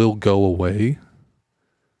pain will go away.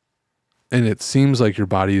 And it seems like your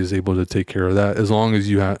body is able to take care of that as long as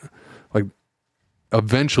you have, like,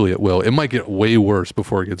 eventually it will. It might get way worse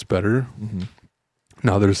before it gets better.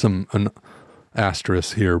 Now there's an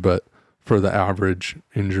asterisk here, but for the average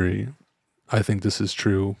injury, I think this is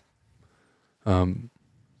true.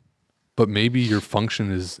 But maybe your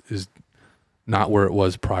function is not where it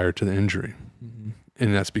was prior to the injury.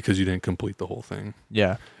 And that's because you didn't complete the whole thing.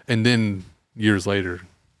 Yeah. And then years later,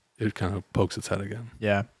 it kind of pokes its head again.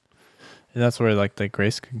 Yeah. And that's where like the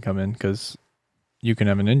grace can come in, because you can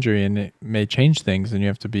have an injury and it may change things and you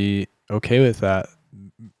have to be okay with that,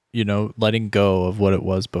 you know, letting go of what it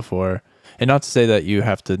was before. And not to say that you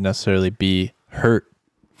have to necessarily be hurt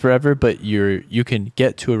forever, but you can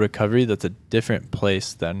get to a recovery that's a different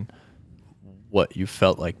place than what you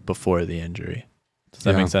felt like before the injury. Does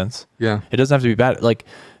that make sense? Yeah. It doesn't have to be bad. Like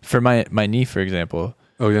for my knee, for example,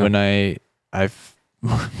 when I've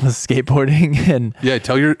was skateboarding and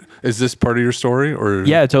is this part of your story or?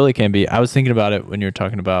 Yeah, it totally can be. I was thinking about it when you were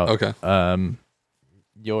talking about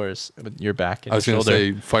yours, your back and I was your shoulder.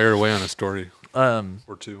 Gonna say fire away on a story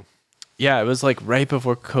or two. Yeah, it was like right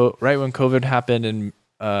before right when COVID happened, and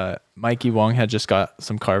Mikey Wong had just got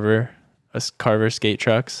some Carver skate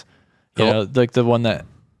trucks. You know, like the one that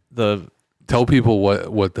Tell people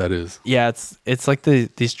what that is. Yeah, it's like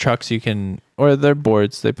these trucks you can, or they're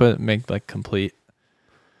boards. They make like complete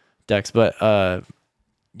decks, but the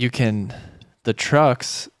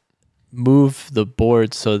trucks move the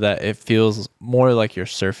board so that it feels more like you're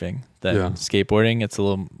surfing than skateboarding.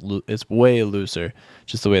 It's way looser,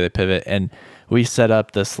 just the way they pivot. And we set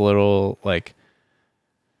up this little like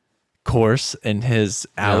course in his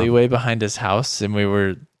alleyway behind his house, and we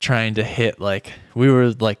were trying to hit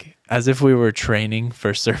as if we were training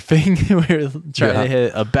for surfing. We were trying to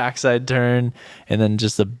hit a backside turn and then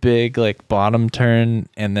just a big like bottom turn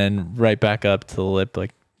and then right back up to the lip,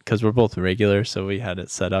 like, because we're both regular, so we had it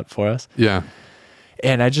set up for us. Yeah.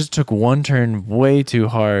 And I just took one turn way too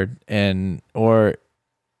hard, or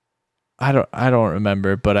I don't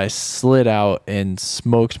remember, but I slid out and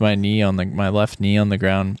smoked my left knee on the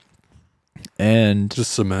ground, and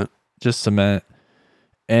just cement.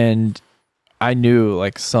 And I knew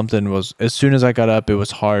like something was, as soon as I got up, it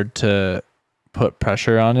was hard to put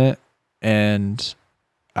pressure on it. And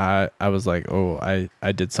I was like, oh,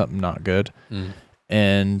 I did something not good.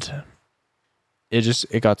 And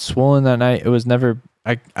it got swollen that night. It was never,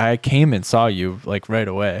 I came and saw you like right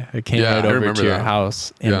away. I came right over to your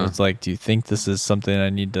house and it was like, do you think this is something I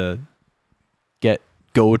need to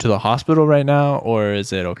go to the hospital right now, or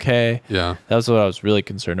is it okay? Yeah. That was what I was really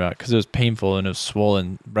concerned about, because it was painful and it was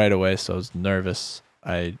swollen right away. So I was nervous.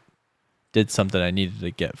 I did something I needed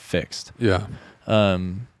to get fixed. Yeah.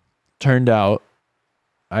 Turned out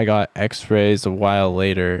I got x-rays a while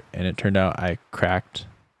later, and it turned out I cracked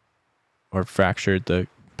or fractured the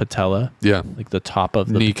patella. Yeah. Like the top of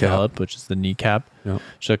the patella, which is the kneecap. Yeah.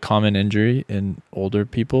 Which is a common injury in older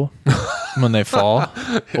people when they fall,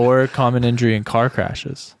 or common injury in car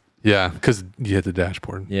crashes. Yeah, because you hit the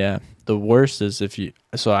dashboard. Yeah. The worst is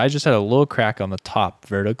so I just had a little crack on the top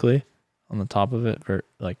vertically on the top of it for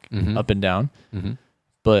like Mhm. up and down. Mm-hmm.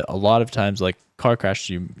 But a lot of times, like car crash,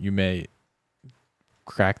 you may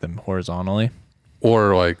crack them horizontally.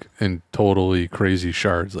 Or like in totally crazy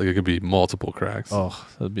shards. Like it could be multiple cracks. Oh,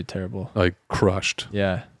 that'd be terrible. Like crushed.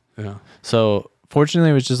 Yeah. Yeah. So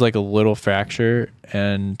fortunately, it was just like a little fracture,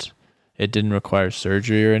 and it didn't require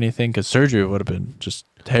surgery or anything, because surgery would have been just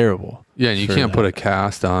terrible. Yeah, and you for can't put a that.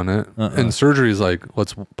 cast on it. Uh-uh. And surgery is like,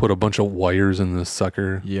 let's put a bunch of wires in this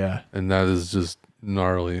sucker. Yeah. And that is just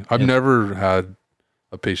gnarly. I've Yeah. never had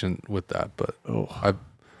a patient with that, but Oh.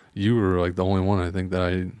 you were like the only one I think that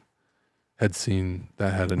I had seen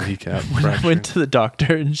that had a kneecap When I fracture. went to the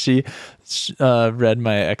doctor and she read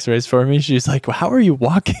my x-rays for me, she's like, well, how are you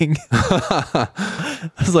walking? I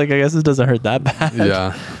was like, I guess it doesn't hurt that bad.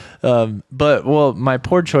 Yeah. But well, my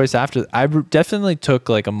poor choice after, definitely took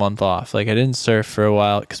like a month off. Like I didn't surf for a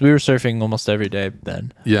while because we were surfing almost every day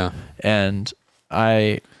then. Yeah. And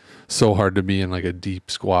So hard to be in like a deep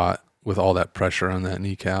squat with all that pressure on that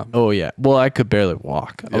kneecap. oh yeah, well, I could barely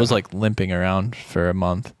walk. I was Yeah. like limping around for a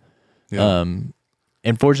month. Yeah.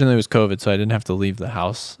 And fortunately it was COVID, so I didn't have to leave the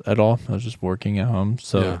house at all. I was just working at home.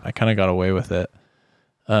 So Yeah. I kind of got away with it.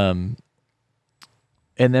 And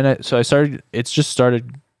then it just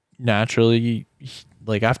started naturally.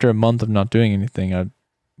 Like after a month of not doing anything, I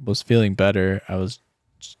was feeling better. I was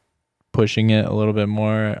just pushing it a little bit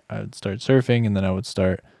more. I would start surfing, and then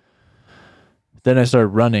I started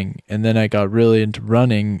running, and then I got really into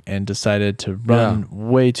running and decided to run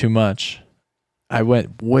way too much. I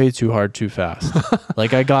went way too hard, too fast.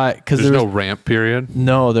 Like I got, because There's there was no ramp period.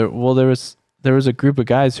 no, there was a group of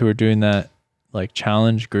guys who were doing that like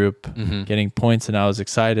challenge group, Mhm. getting points, and I was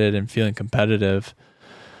excited and feeling competitive.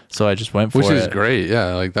 So I just went for it. Which is great.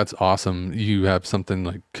 Yeah. Like that's awesome. You have something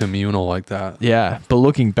like communal like that. Yeah. But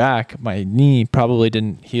looking back, my knee probably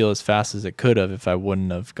didn't heal as fast as it could have if I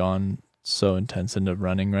wouldn't have gone so intense into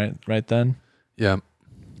running right then. Yeah.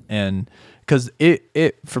 And because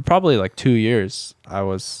it for probably like 2 years, I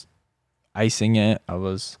was icing it. I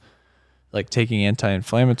was like taking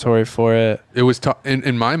anti-inflammatory for it. It was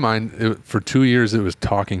in my mind for 2 years. It was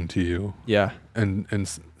talking to you Yeah. and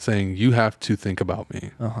saying you have to think about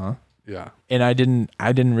me. Uh-huh. Yeah. And I didn't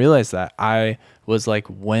realize that. I was like,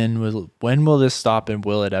 when will this stop, and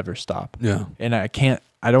will it ever stop? Yeah. And I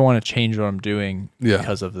don't want to change what I'm doing Yeah.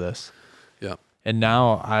 because of this. Yeah. And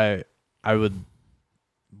now I would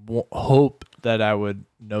hope that I would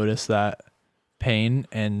notice that pain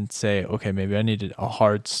and say, okay, maybe I needed a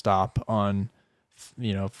hard stop on,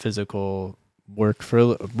 physical work,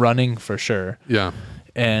 for running for sure. Yeah.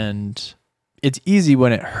 And it's easy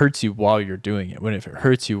when it hurts you while you're doing it. If it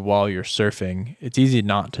hurts you while you're surfing, it's easy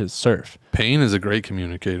not to surf. Pain is a great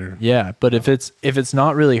communicator. Yeah, but if it's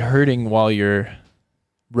not really hurting while you're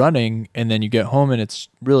running, and then you get home and it's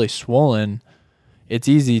really swollen, it's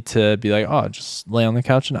easy to be like, oh, just lay on the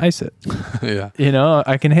couch and ice it. Yeah.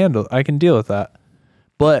 I can deal with that.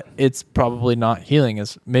 But it's probably not healing,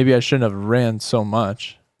 as maybe I shouldn't have ran so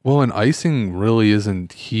much. Well, and icing really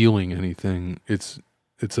isn't healing anything. It's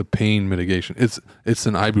a pain mitigation. It's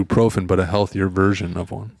an ibuprofen, but a healthier version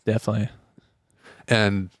of one. Definitely.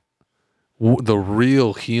 And the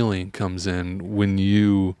real healing comes in when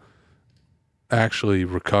you actually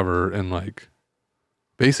recover and like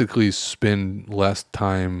basically spend less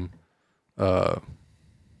time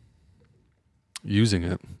using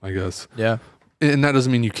it, I guess. Yeah. And that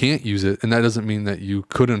doesn't mean you can't use it, and that doesn't mean that you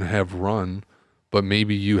couldn't have run, but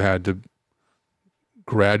maybe you had to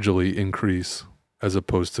gradually increase as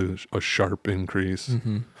opposed to a sharp increase.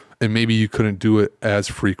 Mm-hmm. And maybe you couldn't do it as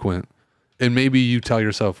frequent. And maybe you tell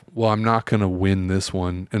yourself, well, I'm not going to win this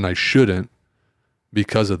one, and I shouldn't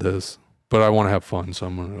because of this, but I want to have fun, so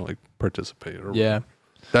I'm going to like participate. Or Yeah. whatever.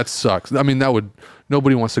 That sucks. I mean,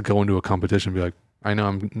 nobody wants to go into a competition and be like, I know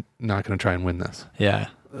I'm not going to try and win this. Yeah.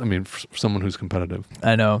 I mean, for someone who's competitive.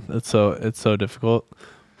 I know, it's so difficult.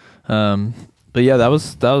 But yeah, that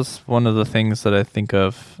was one of the things that I think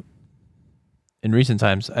of in recent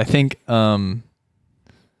times. I think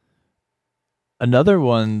another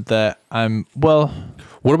one that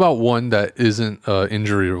What about one that isn't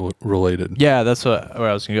injury related? yeah, that's where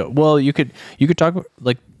I was gonna go. Well, you could talk about,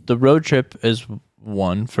 like, the road trip is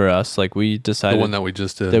one for us. Like, we decided The one that we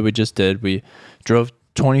just did. We drove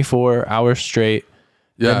 24 hours straight.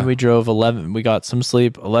 Yeah. Then we drove 11. We got some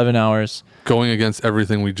sleep, 11 hours. Going against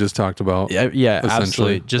everything we just talked about. Yeah, Essentially.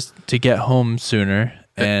 absolutely. Just to get home sooner.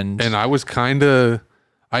 And I was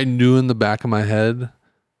I knew in the back of my head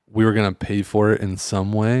we were going to pay for it in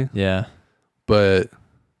some way, yeah. but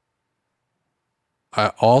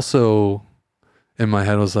I also in my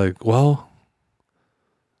head was like, well,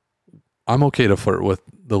 I'm okay to flirt with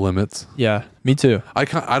the limits. Yeah, me too.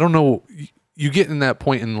 I don't know. You get in that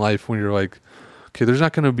point in life when you're like, okay, there's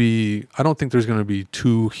not going to be. I don't think there's going to be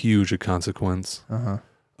too huge a consequence.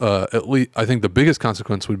 At least I think the biggest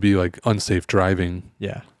consequence would be like unsafe driving.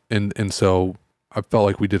 Yeah, and so I felt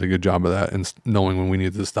like we did a good job of that and knowing when we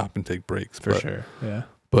needed to stop and take breaks. for sure. Yeah.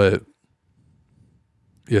 But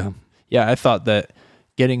yeah. Yeah, I thought that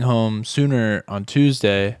getting home sooner on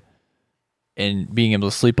Tuesday and being able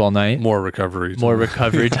to sleep all night, More recovery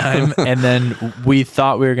time. And then we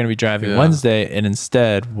thought we were going to be driving Wednesday, and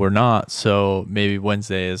instead we're not. So maybe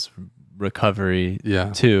Wednesday is recovery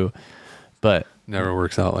too. But never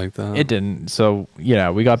works out like that. it didn't. So, yeah,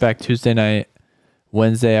 we got back Tuesday night.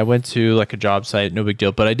 Wednesday, I went to like a job site, no big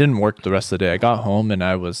deal. But I didn't work the rest of the day. I got home and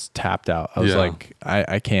I was tapped out. I was like,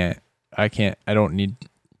 I can't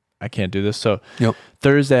do this. So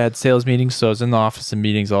Thursday I had sales meetings, so I was in the office in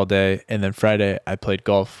meetings all day. And then Friday I played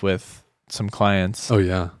golf with some clients. Oh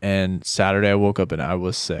yeah. And Saturday I woke up and I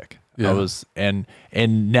was sick. Yeah. I was and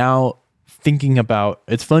now thinking about,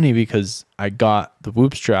 it's funny because I got the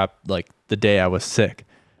Whoop strap like the day I was sick.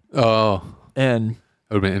 Oh. And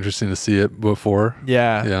it would have been interesting to see it before.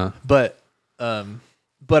 Yeah. Yeah. But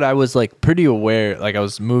I was like pretty aware, like I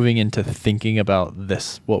was moving into thinking about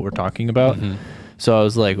this, what we're talking about. Mm-hmm. So I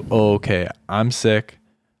was like, oh, okay, I'm sick.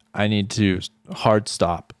 I need to hard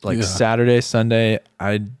stop. Like Saturday, Sunday,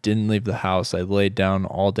 I didn't leave the house. I laid down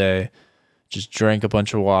all day, just drank a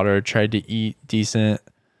bunch of water, tried to eat decent.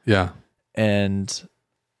 Yeah. And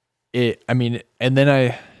then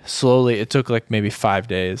I slowly, it took like maybe 5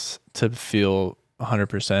 days to feel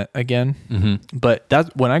 100% again. Mm-hmm. But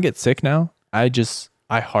that's when I get sick now, I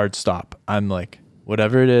hard stop. I'm like,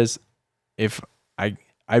 whatever it is, if I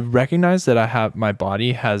recognize that my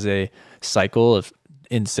body has a cycle of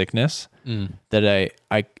in sickness that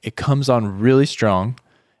it comes on really strong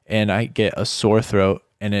and I get a sore throat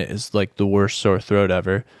and it is like the worst sore throat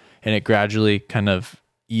ever. And it gradually kind of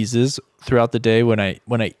eases throughout the day. When I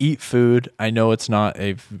eat food, I know it's not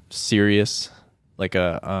a serious, like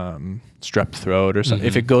a strep throat or something.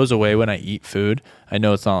 If it goes away when I eat food, I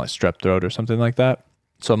know it's not like strep throat or something like that.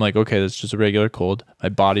 So I'm like, okay, that's just a regular cold. My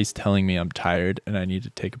body's telling me I'm tired and I need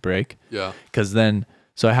to take a break. Yeah.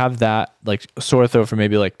 So I have that like sore throat for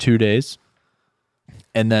maybe like 2 days.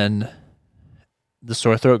 And then the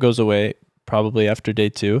sore throat goes away probably after day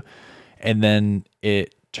 2. And then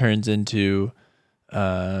it turns into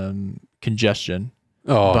congestion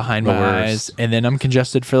behind my eyes. And then I'm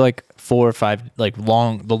congested for like 4 or 5, like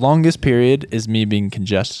the longest period is me being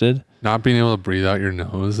congested. Not being able to breathe out your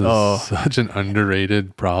nose is such an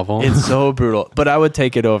underrated problem. It's so brutal. But I would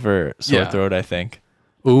take it over sore throat, I think.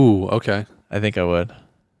 Ooh, okay. I think I would.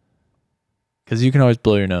 Because you can always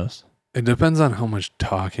blow your nose. It depends on how much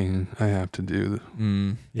talking I have to do.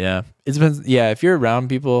 Yeah. It depends. Yeah, if you're around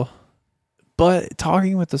people. But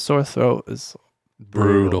talking with the sore throat is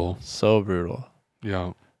brutal. So brutal.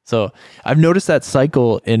 Yeah. So I've noticed that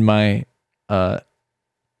cycle in my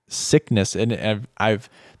sickness, and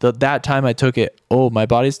that time I took it, my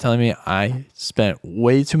body's telling me I spent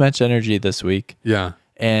way too much energy this week. Yeah.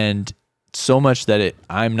 And so much that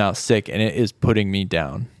I'm now sick and it is putting me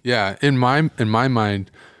down. Yeah. In my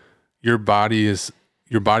mind, your body's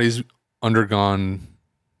undergone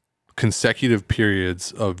consecutive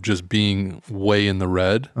periods of just being way in the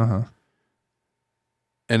red.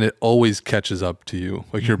 And it always catches up to you.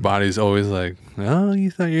 Like your body's always like, oh, you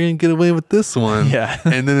thought you were going to get away with this one. Yeah.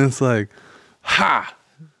 And then it's like, ha,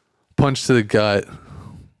 punch to the gut.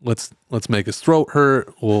 Let's make his throat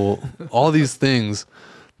hurt. Well, all these things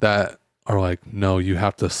that are like, no, you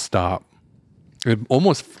have to stop.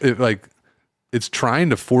 It's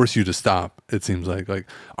trying to force you to stop. It seems like,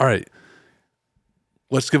 all right,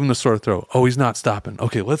 let's give him the sore throat. Oh, he's not stopping.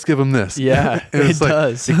 Okay, let's give him this. Yeah, it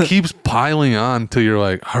does. It keeps piling on till you're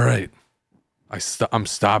like, all right, I'm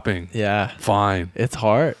stopping. Yeah. Fine. It's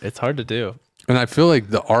hard. It's hard to do. And I feel like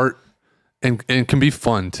the art, and it can be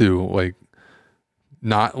fun too, like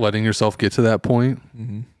not letting yourself get to that point.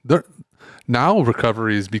 Now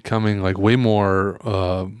recovery is becoming like way more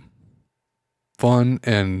fun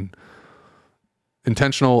and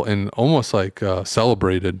intentional and almost like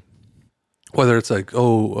celebrated. Whether it's like,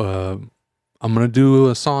 I'm going to do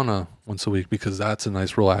a sauna once a week because that's a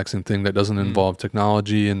nice relaxing thing that doesn't involve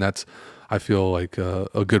technology. And I feel like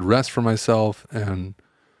a good rest for myself and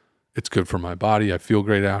it's good for my body. I feel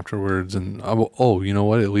great afterwards. And you know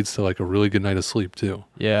what? It leads to like a really good night of sleep too.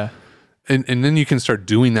 Yeah. And then you can start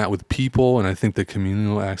doing that with people. And I think the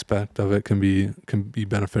communal aspect of it can be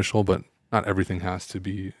beneficial, but not everything has to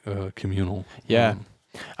be communal. Yeah.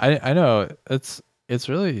 I know it's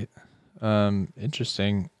really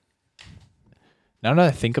interesting now that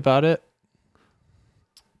I think about it,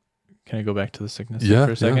 can I go back to the sickness Yeah,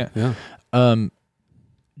 for a second? Yeah.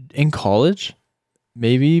 In college,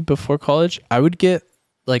 maybe before college, I would get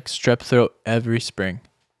like strep throat every spring.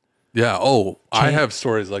 Yeah. Oh, I Change- have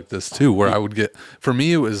stories like this too, where I would get. For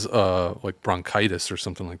me, it was like bronchitis or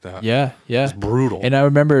something like that. Yeah, yeah. It's brutal. And I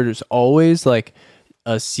remember there's always like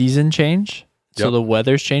a season change. So Yep. the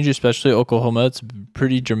weather's changed, especially Oklahoma. It's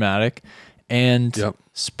pretty dramatic. And Yep.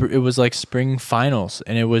 it was like spring finals,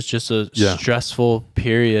 and it was just a Yeah. stressful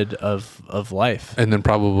period of life. And then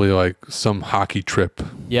probably like some hockey trip.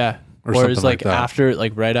 Yeah. Or Or something it's like like that. after,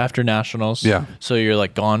 like right after nationals. Yeah. So you're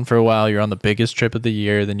like gone for a while. You're on the biggest trip of the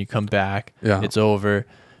year. Then you come back. Yeah. It's over.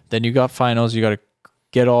 Then you got finals. You got to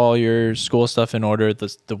get all your school stuff in order.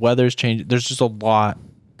 The weather's changed. There's just a lot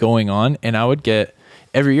going on. And I would get,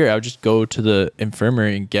 every year, I would just go to the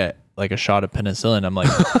infirmary and get like a shot of penicillin. I'm like,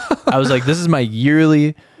 I was like, this is my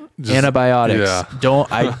yearly antibiotics.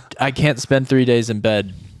 yeah. I can't spend 3 days in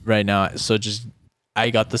bed right now. So just, I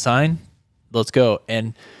got the sign. Let's go.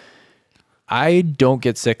 And I don't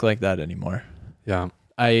get sick like that anymore. Yeah.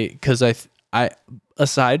 Cause I,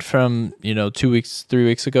 aside from, 3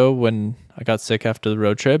 weeks ago when I got sick after the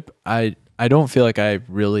road trip, I don't feel like I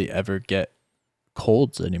really ever get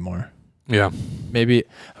colds anymore. Yeah. Maybe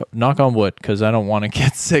knock on wood, cause I don't want to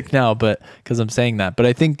get sick now, but cause I'm saying that, but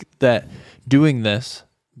I think that doing this,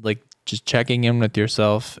 like just checking in with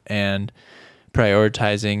yourself and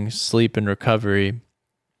prioritizing sleep and recovery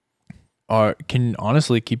can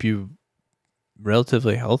honestly keep you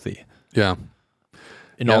relatively healthy Yeah.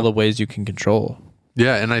 in Yeah. all the ways you can control.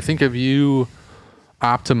 Yeah. And I think if you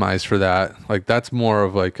optimize for that, like that's more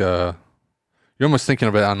of like you're almost thinking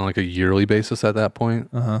of it on like a yearly basis at that point.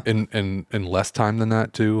 In less time than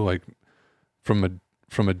that too, like from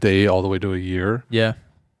a day all the way to a year. Yeah.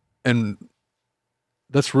 And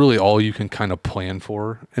that's really all you can kind of plan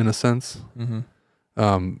for in a sense.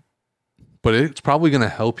 But it's probably going to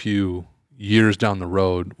help you years down the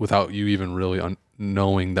road without you even really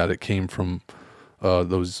knowing that it came from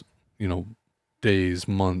those, days,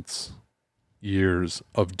 months, years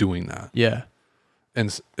of doing that. Yeah.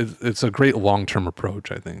 And it's a great long-term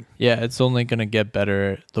approach, I think. Yeah. It's only going to get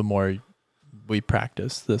better the more we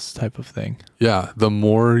practice this type of thing. Yeah. The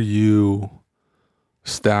more you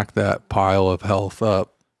stack that pile of health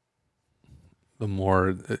up, the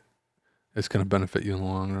more it's going to benefit you in the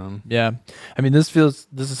long run. Yeah. I mean, this is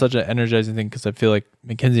such an energizing thing because I feel like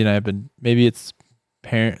Mackenzie and I have been, maybe it's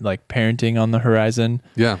parenting on the horizon.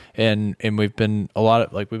 Yeah. And we've been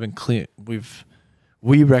we've been clean.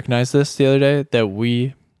 We recognized this the other day that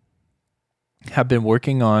we have been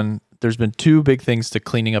working on, there's been two big things to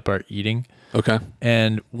cleaning up our eating. Okay.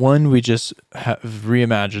 And one, we just have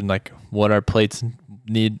reimagined like what our plates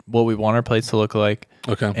need, what we want our plates to look like.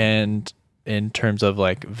 Okay. And in terms of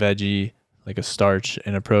like veggie, like a starch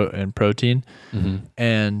and and protein.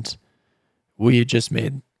 And we just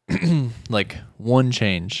made like one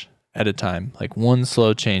change at a time, like one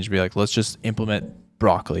slow change. Be like, let's just implement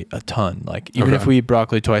broccoli a ton. Like even if we eat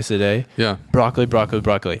broccoli twice a day, Yeah. broccoli.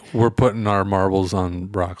 We're putting our marbles on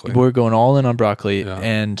broccoli. We're going all in on broccoli. Yeah.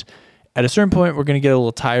 And at a certain point, we're going to get a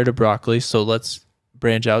little tired of broccoli. So let's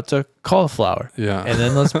branch out to cauliflower. Yeah. And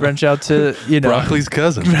then let's branch out to, Broccoli's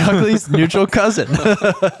cousin. broccoli's neutral cousin.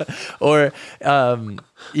 Or,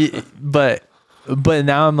 but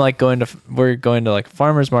now I'm like we're going to like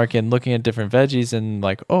farmer's market and looking at different veggies and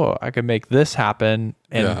like, oh, I could make this happen.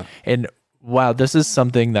 And wow, this is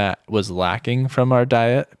something that was lacking from our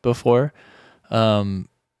diet before.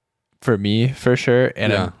 For me, for sure.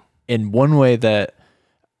 And Yeah. in one way that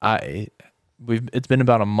it's been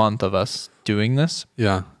about a month of us doing this,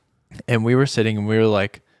 Yeah. and we were sitting and we were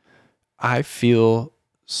like, I feel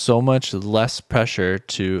so much less pressure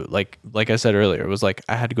to like I said earlier, it was like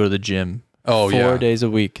I had to go to the gym 4 days a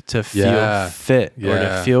week to feel fit or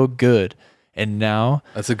to feel good. And now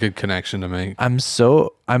That's a good connection to make. I'm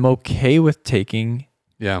okay with taking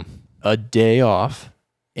a day off,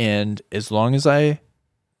 and as long as I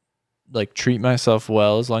like treat myself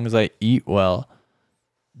well, as long as I eat well,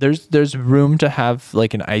 there's room to have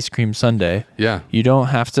like an ice cream sundae. Yeah. You don't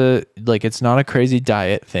have to, like, it's not a crazy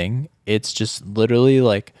diet thing. It's just literally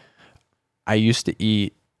like I used to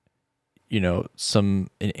eat, an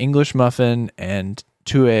English muffin and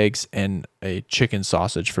 2 eggs and a chicken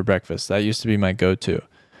sausage for breakfast. That used to be my go-to.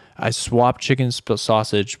 I swapped chicken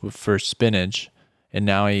sausage for spinach, and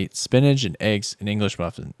now I eat spinach and eggs and English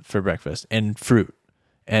muffin for breakfast and fruit.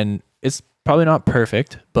 And it's probably not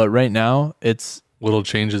perfect, but right now it's, Little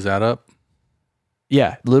changes add up.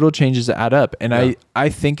 yeah, little changes add up. And I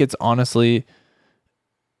think it's honestly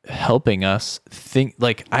helping us think.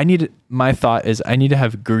 Like my thought is I need to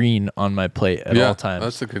have green on my plate at all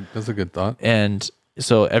times. That's a good thought. And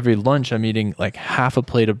so every lunch I'm eating like half a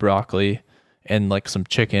plate of broccoli and like some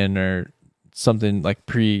chicken or something like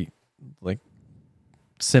like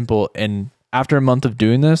simple. And after a month of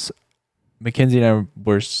doing this, Mackenzie and I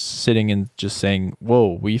were sitting and just saying,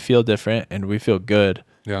 whoa, we feel different and we feel good.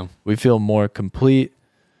 Yeah. We feel more complete.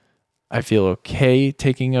 I feel okay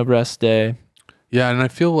taking a rest day. Yeah, and I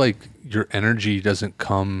feel like your energy doesn't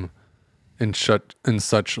come in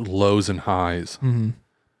such lows and highs. Mm-hmm.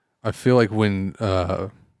 I feel like when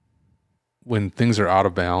things are out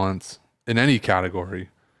of balance in any category,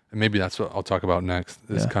 and maybe that's what I'll talk about next,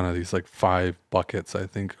 is kind of these like 5 buckets I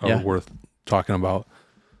think are worth talking about.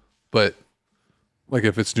 But like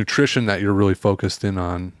if it's nutrition that you're really focused in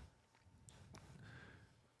on,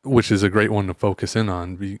 which is a great one to focus in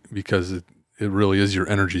on because it really is your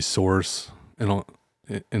energy source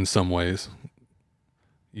in some ways.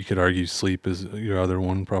 You could argue sleep is your other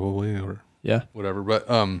one probably, or whatever. But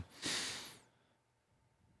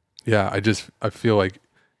I feel like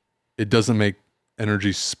it doesn't make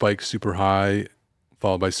energy spike super high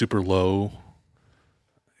followed by super low.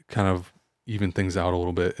 Kind of even things out a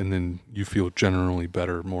little bit, and then you feel generally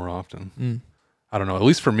better more often. I don't know. At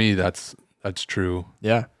least for me, that's true.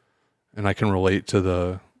 Yeah. And I can relate to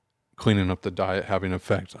the cleaning up the diet having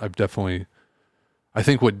effect. I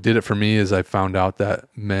think what did it for me is I found out that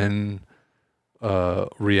men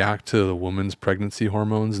react to the woman's pregnancy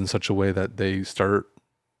hormones in such a way that they start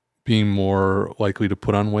being more likely to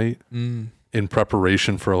put on weight in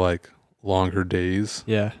preparation for like longer days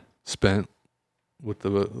spent with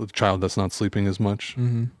the child that's not sleeping as much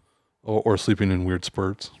or sleeping in weird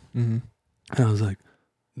spurts. And I was like,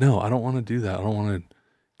 no, I don't want to do that. I don't want to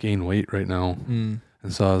gain weight right now. And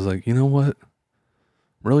so I was like, you know what?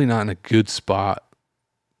 I'm really not in a good spot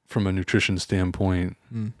from a nutrition standpoint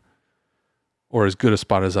or as good a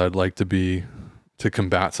spot as I'd like to be to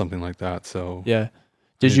combat something like that. So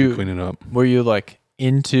did you clean it up? Were you like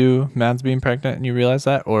into Mads being pregnant and you realized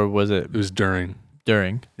that, or was it? It was during.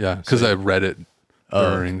 Yeah, because I read it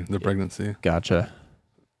during the pregnancy. Gotcha.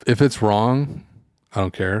 If it's wrong, I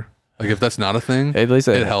don't care. Like if that's not a thing, at least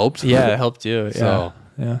it helped. Yeah, it helped you. So,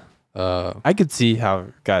 yeah. I could see how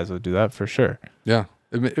guys would do that for sure. Yeah,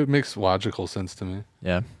 it makes logical sense to me.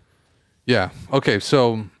 Yeah. Yeah. Okay.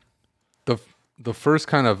 So the first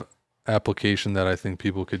kind of application that I think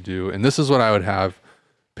people could do, and this is what I would have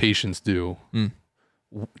patients do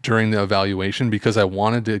during the evaluation, because I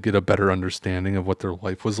wanted to get a better understanding of what their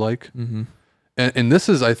life was like. And this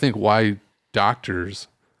is, I think, why doctors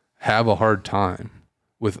have a hard time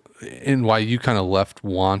with, and why you kind of left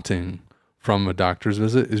wanting from a doctor's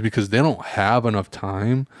visit, is because they don't have enough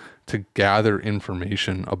time to gather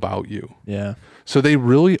information about you. Yeah. So they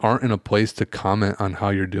really aren't in a place to comment on how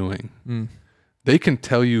you're doing. They can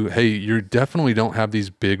tell you, hey, you definitely don't have these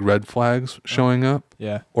big red flags showing up.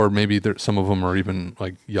 Yeah. Or maybe some of them are even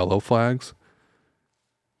like yellow flags.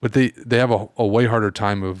 But they have a way harder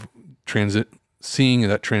time of seeing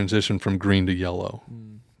that transition from green to yellow,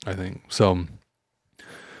 I think. So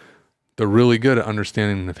they're really good at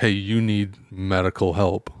understanding if, hey, you need medical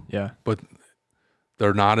help. Yeah. But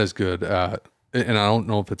they're not as good at, and I don't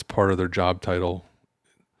know if it's part of their job title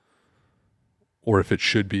or if it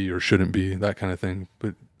should be or shouldn't be, that kind of thing.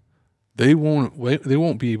 But they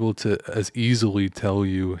won't be able to as easily tell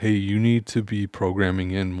you, hey, you need to be programming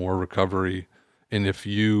in more recovery. And if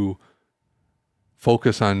you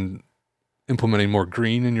focus on implementing more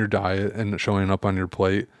green in your diet and showing up on your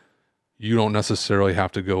plate, you don't necessarily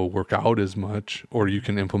have to go work out as much, or you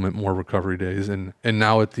can implement more recovery days. And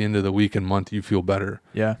now at the end of the week and month, you feel better.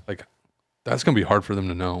 Yeah. Like that's going to be hard for them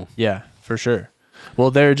to know. Yeah, for sure.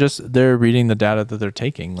 Well, they're reading the data that they're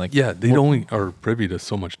taking. Like, yeah, they only are privy to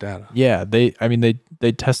so much data. Yeah. They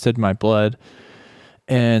tested my blood,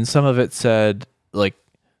 and some of it said like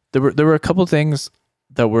there were a couple things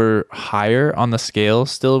that were higher on the scale,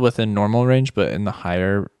 still within normal range, but in the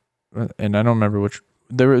higher, and I don't remember which.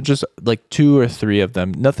 There were just like 2 or 3 of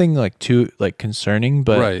them. Nothing like too like concerning,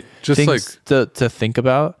 but right, just things like to think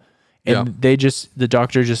about. And the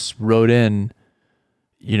doctor just wrote in,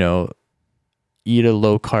 eat a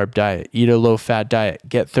low carb diet, eat a low fat diet,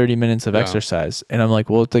 get 30 minutes of exercise. And I'm like,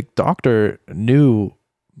 well, if the doctor knew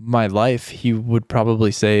my life, he would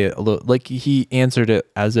probably say a little, like he answered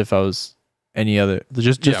it as if I was any other,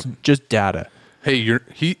 just data. Hey,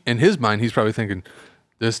 in his mind, he's probably thinking,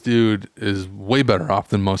 this dude is way better off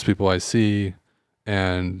than most people I see,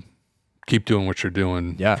 and keep doing what you're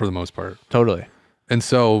doing for the most part. Totally. And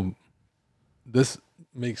so this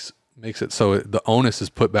makes makes it so the onus is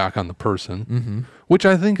put back on the person, which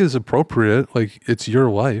I think is appropriate. Like, it's your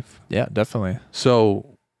life. Yeah, definitely.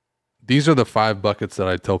 So these are the 5 buckets that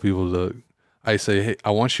I tell people to, I say, hey,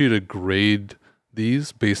 I want you to grade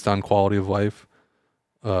these based on quality of life,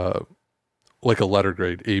 like a letter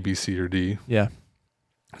grade, A, B, C, or D. Yeah.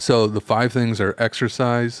 So the 5 things are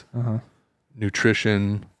exercise,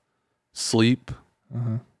 nutrition, sleep,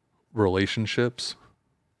 relationships,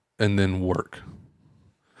 and then work.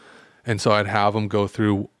 And so I'd have them go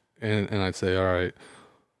through and I'd say, all right,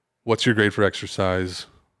 what's your grade for exercise?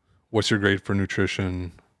 What's your grade for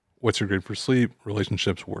nutrition? What's your grade for sleep,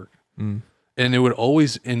 relationships, work? And it would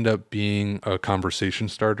always end up being a conversation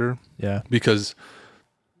starter. Yeah. Because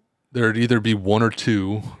there'd either be 1 or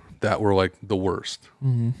 2 that were like the worst.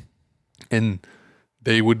 And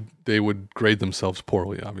they would grade themselves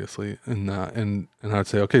poorly, obviously. And I'd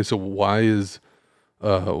say, okay, so why is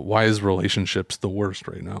relationships the worst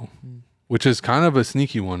right now? Which is kind of a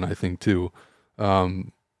sneaky one, I think, too.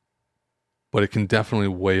 But it can definitely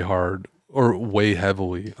weigh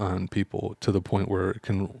heavily on people to the point where it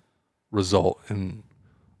can result in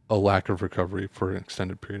a lack of recovery for an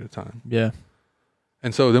extended period of time. Yeah.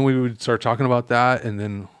 And so then we would start talking about that, and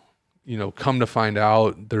then, come to find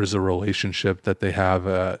out there's a relationship that they have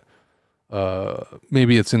at,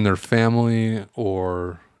 maybe it's in their family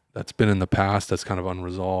or that's been in the past that's kind of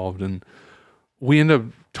unresolved. And we end up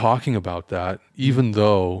talking about that, even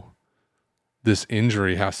though this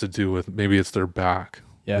injury has to do with, maybe it's their back.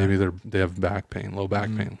 Yeah. Maybe they have back pain, low back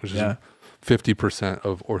pain, which is 50%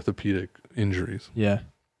 of orthopedic injuries. Yeah.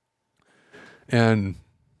 And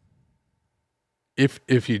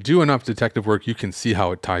if you do enough detective work, you can see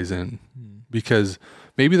how it ties in, because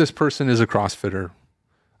maybe this person is a CrossFitter.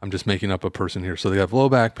 I'm just making up a person here. So they have low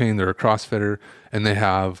back pain, they're a CrossFitter, and they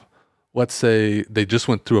have, let's say they just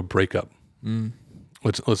went through a breakup.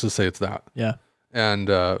 Let's just say it's that. Yeah. And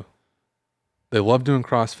they love doing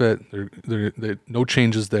CrossFit. They no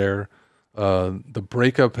changes there. The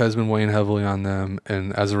breakup has been weighing heavily on them,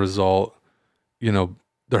 and as a result,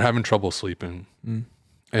 they're having trouble sleeping.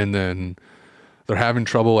 And then they're having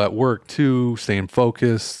trouble at work too, staying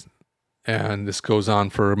focused. And this goes on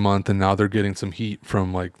for a month, and now they're getting some heat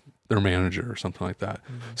from like their manager or something like that.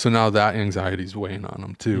 So now that anxiety is weighing on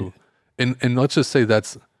them too. And let's just say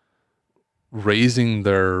that's raising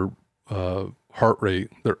their heart rate,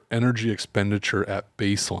 their energy expenditure at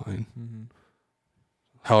baseline,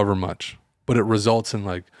 however much. But it results in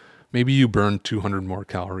like, maybe you burn 200 more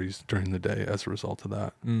calories during the day as a result of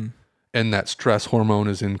that. And that stress hormone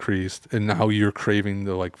is increased, and now you're craving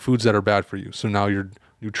the like foods that are bad for you. So now your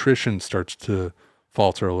nutrition starts to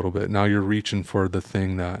falter a little bit. Now you're reaching for the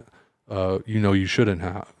thing that you shouldn't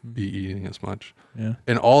be eating as much. Yeah.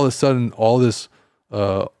 And all of a sudden, all this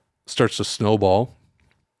starts to snowball.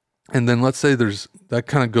 And then let's say that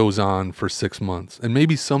kind of goes on for 6 months, and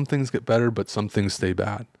maybe some things get better, but some things stay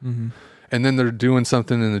bad. And then they're doing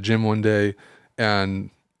something in the gym one day, and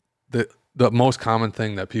the most common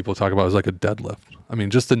thing that people talk about is like a deadlift. I mean,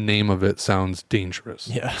 just the name of it sounds dangerous.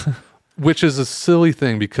 Yeah. Which is a silly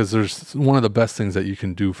thing, because there's one of the best things that you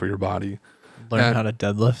can do for your body. Learn how to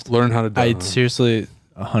deadlift. I seriously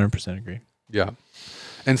 100% agree. Yeah.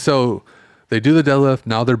 And so they do the deadlift.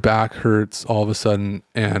 Now their back hurts all of a sudden,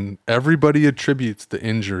 and everybody attributes the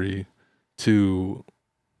injury to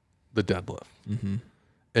the deadlift.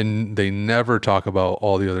 And they never talk about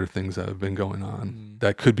all the other things that have been going on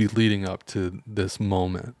that could be leading up to this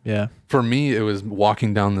moment. Yeah. For me, it was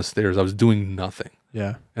walking down the stairs. I was doing nothing.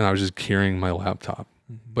 Yeah. And I was just carrying my laptop.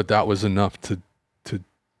 But that was enough to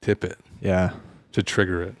tip it. Yeah. To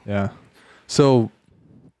trigger it. Yeah. So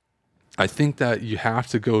I think that you have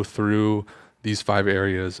to go through these 5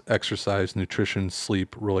 areas: exercise, nutrition,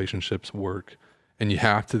 sleep, relationships, work. And you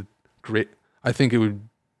have to I think it would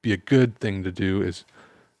be a good thing to do is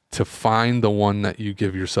to find the one that you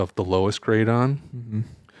give yourself the lowest grade on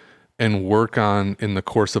and work on, in the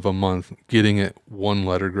course of a month, getting it 1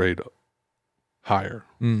 letter grade higher.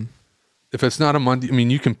 If it's not a month, I mean,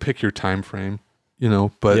 you can pick your time frame,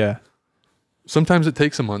 but sometimes it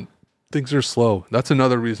takes a month. Things are slow. That's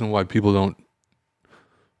another reason why people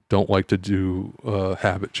don't like to do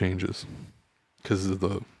habit changes, because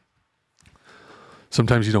of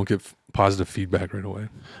sometimes you don't get positive feedback right away.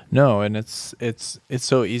 No, and it's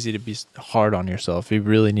so easy to be hard on yourself. You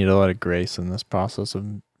really need a lot of grace in this process of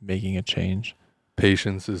making a change.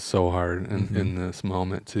 Patience is so hard in this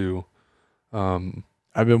moment too.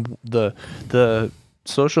 I've been the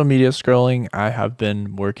social media scrolling I have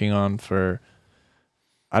been working on for,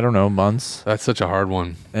 I don't know, months. That's such a hard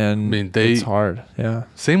one. And I mean, it's hard. Yeah.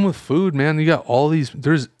 Same with food, man. You got all these,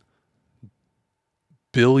 there's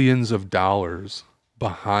billions of dollars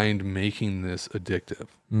behind making this addictive,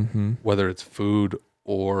 whether it's food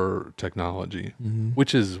or technology,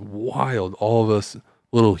 which is wild. All of us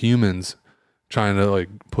little humans trying to like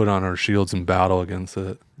put on our shields and battle against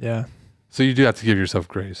it. Yeah. So you do have to give yourself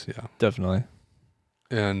grace. Yeah. Definitely.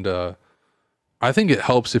 And I think it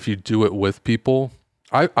helps if you do it with people.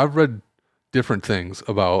 I've read different things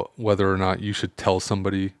about whether or not you should tell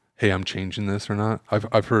somebody, hey, I'm changing this or not.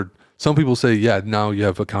 I've heard some people say, yeah, now you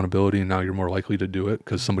have accountability and now you're more likely to do it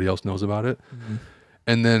because somebody else knows about it.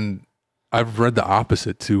 And then I've read the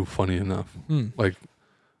opposite too, funny enough. Like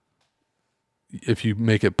if you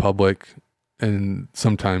make it public and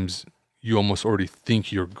sometimes you almost already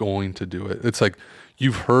think you're going to do it. It's like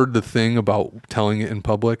you've heard the thing about telling it in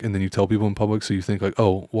public and then you tell people in public. So you think like,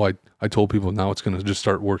 oh, well, I told people, now it's going to just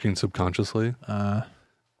start working subconsciously.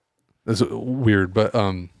 That's weird. But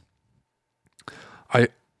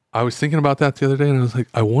I was thinking about that the other day and I was like,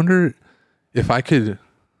 I wonder if I could,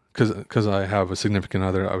 because I have a significant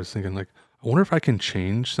other, I was thinking like, I wonder if I can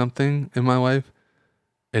change something in my life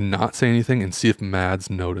and not say anything and see if Mads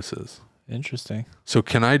notices. Interesting. So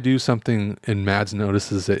can I do something and Mads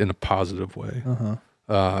notices it in a positive way?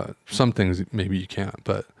 Some things maybe you can't,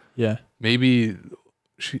 but yeah, maybe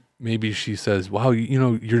she says, wow, you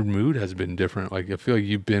know, your mood has been different. Like I feel like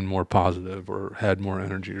you've been more positive or had more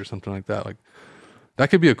energy or something like that. Like that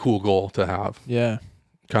could be a cool goal to have. Yeah.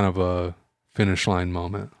 Kind of a finish line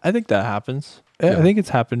moment. I think that happens. I think it's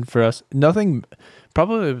happened for us. Nothing,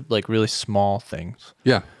 probably like really small things.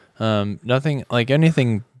 Yeah. Nothing like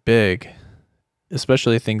anything big,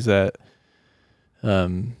 especially things that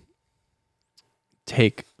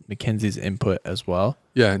take Mackenzie's input as well.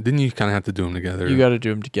 Yeah. Didn't you kind of have to do them together? You got to do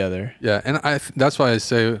them together. Yeah. And that's why I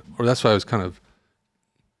say, or that's why I was kind of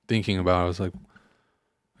thinking about, I was like,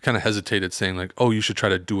 I kind of hesitated saying like, oh, you should try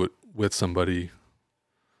to do it with somebody.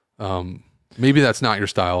 Maybe that's not your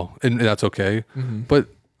style and that's okay. But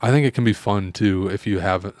I think it can be fun too if you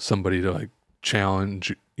have somebody to like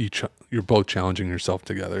challenge you're both challenging yourself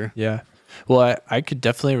together. Yeah. Well, I could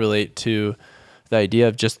definitely relate to the idea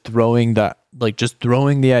of just throwing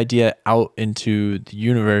the idea out into the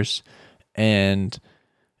universe and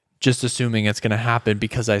just assuming it's going to happen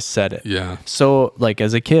because I said it. Yeah. So like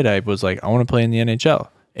as a kid, I was like, I want to play in the NHL,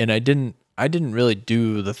 and I didn't really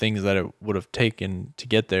do the things that it would have taken to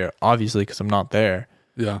get there, obviously, because I'm not there.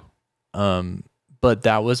 Yeah. But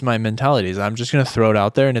that was my mentality, is I'm just going to throw it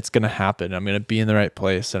out there and it's going to happen. I'm going to be in the right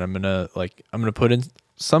place and I'm going to put in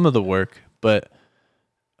some of the work, but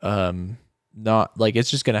not like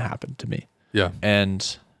it's just going to happen to me. Yeah.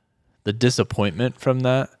 And the disappointment from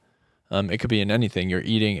that, it could be in anything you're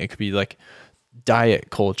eating. It could be like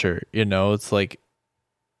diet culture, you know, it's like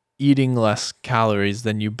eating less calories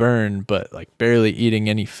than you burn, but like barely eating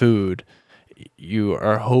any food. You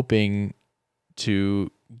are hoping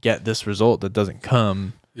to get this result that doesn't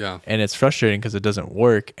come. Yeah. And it's frustrating because it doesn't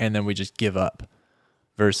work. And then we just give up,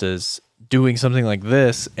 versus doing something like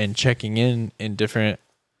this and checking in different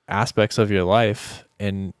aspects of your life.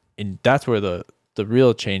 And that's where the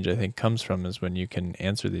real change, I think, comes from, is when you can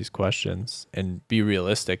answer these questions and be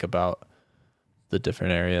realistic about the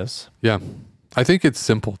different areas. Yeah. I think it's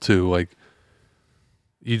simple too. Like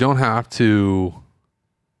you don't have to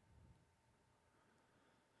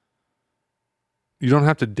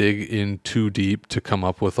dig in too deep to come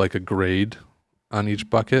up with like a grade on each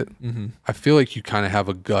bucket. I feel like you kind of have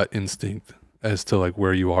a gut instinct as to like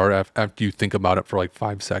where you are after you think about it for like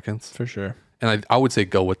 5 seconds. For sure. And I would say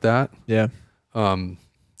go with that. Yeah.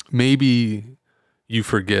 Maybe you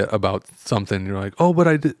forget about something. You're like, oh,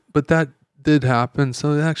 but that did happen.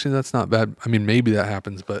 So actually that's not bad. I mean, maybe that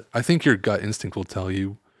happens, but I think your gut instinct will tell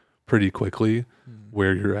you pretty quickly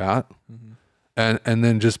where you're at. And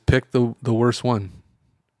then just pick the worst one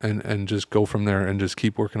and just go from there and just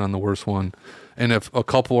keep working on the worst one. And if a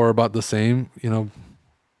couple are about the same, you know,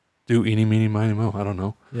 do eeny, meeny, miny, moe. I don't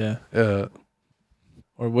know. Yeah.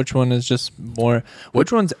 Or which one is just more,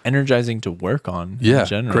 which one's energizing to work on in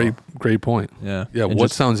general? Great point. Yeah. Yeah. And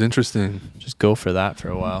what sounds interesting? Just go for that for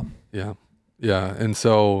a while. Yeah. Yeah. And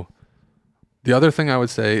so the other thing I would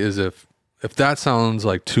say is if that sounds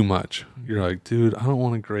like too much, you're like, dude, I don't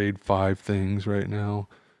want to grade 5 things right now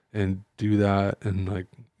and do that. And like,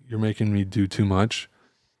 you're making me do too much.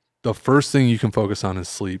 The first thing you can focus on is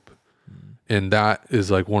sleep. And that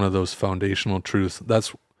is like one of those foundational truths.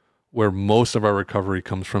 That's where most of our recovery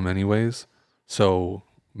comes from anyways. So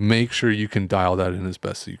make sure you can dial that in as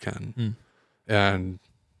best as you can. And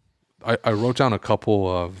I wrote down a couple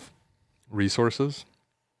of resources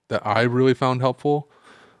that I really found helpful.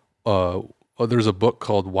 There's a book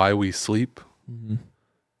called Why We Sleep.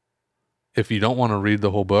 if you don't want to read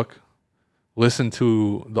the whole book, listen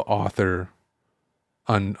to the author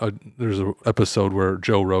on there's an episode where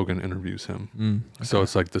Joe Rogan interviews him. So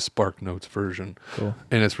it's like the Spark Notes version. Cool.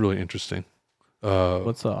 And it's really interesting.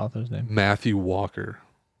 What's the author's name? Matthew Walker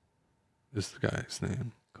is the guy's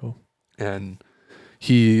name. Cool. And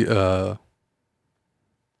he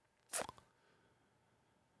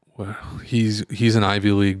he's an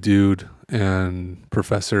Ivy League dude and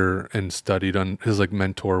professor, and studied on his like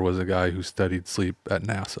mentor was a guy who studied sleep at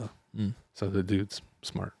NASA. So the dude's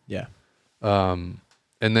smart. Yeah.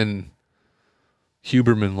 And then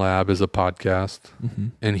Huberman Lab is a podcast,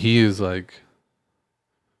 and he is like,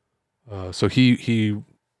 so he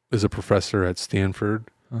is a professor at Stanford.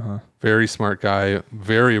 Very smart guy,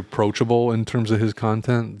 very approachable in terms of his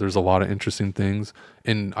content. There's a lot of interesting things,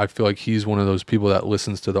 and I feel like he's one of those people that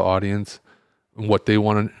listens to the audience and what they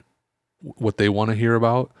want to hear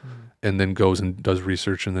about, and then goes and does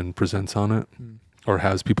research and then presents on it, or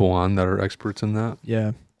has people on that are experts in that.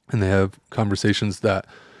 Yeah. And they have conversations that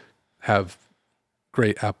have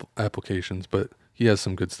great applications, but he has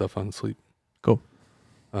some good stuff on sleep. Cool.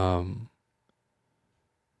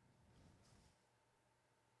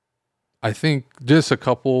 I think just a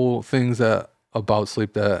couple things about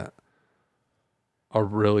sleep that are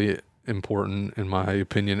really important in my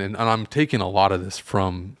opinion. And I'm taking a lot of this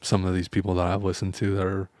from some of these people that I've listened to that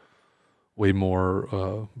are way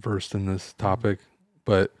more versed in this topic.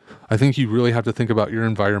 But I think you really have to think about your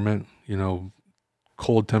environment,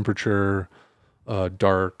 cold temperature,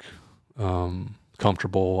 dark,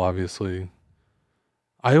 comfortable, obviously.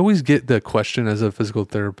 I always get the question as a physical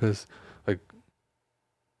therapist, like,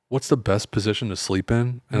 what's the best position to sleep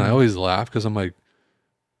in? And I always laugh because I'm like,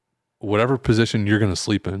 whatever position you're going to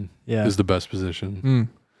sleep in is the best position.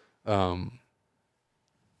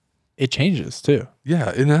 It changes too. Yeah,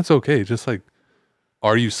 and that's okay. Just like,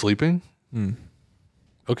 are you sleeping?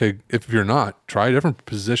 Okay, if you're not, try a different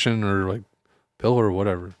position or like pillow or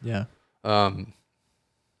whatever. Yeah. And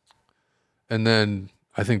then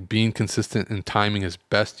I think being consistent in timing as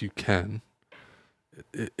best you can.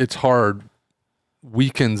 It's hard.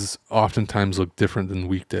 Weekends oftentimes look different than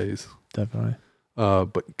weekdays. Definitely.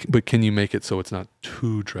 But can you make it so it's not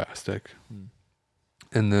too drastic?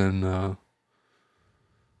 And then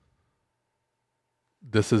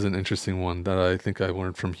this is an interesting one that I think I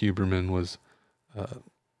learned from Huberman was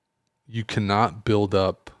you cannot build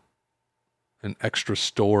up an extra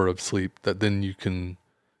store of sleep that then you can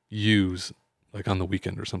use like on the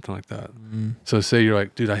weekend or something like that. So say you're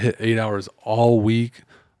like, dude, I hit 8 hours all week.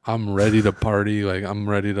 I'm ready to party. Like I'm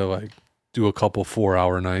ready to like do a couple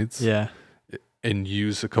 4-hour nights. Yeah. And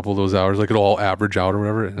use a couple of those hours. Like it'll all average out or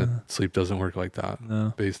whatever. And sleep doesn't work like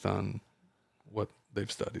that based on what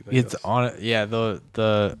they've studied. I guess.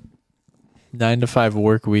 The 9-to-5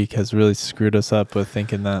 work week has really screwed us up with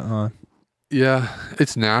thinking that, huh? Yeah,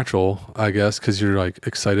 it's natural, I guess, because you're like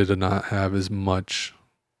excited to not have as much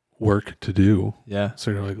work to do. Yeah.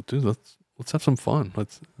 So you're like, dude, let's have some fun.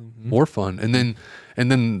 Let's more fun. And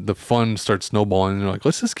then the fun starts snowballing and you're like,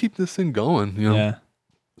 let's just keep this thing going, Yeah.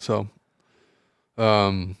 So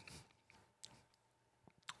and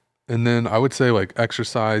then I would say like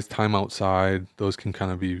exercise, time outside, those can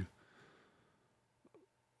kind of be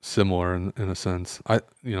similar in a sense.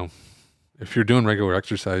 If you're doing regular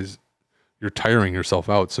exercise, you're tiring yourself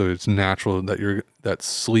out, so it's natural that that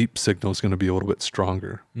sleep signal is going to be a little bit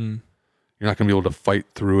stronger. You're not going to be able to fight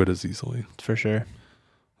through it as easily. For sure.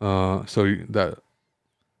 So that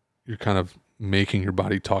you're kind of making your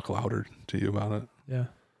body talk louder to you about it. Yeah.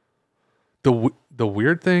 The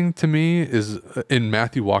weird thing to me is, and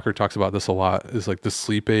Matthew Walker talks about this a lot, is like the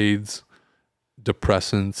sleep aids,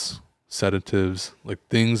 depressants, sedatives, like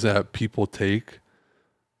things that people take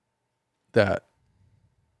that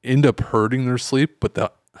end up hurting their sleep, but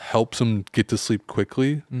that helps them get to sleep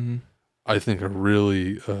quickly. I think are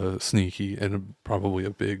really sneaky and probably a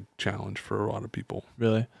big challenge for a lot of people.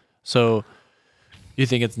 Really? So you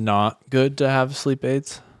think it's not good to have sleep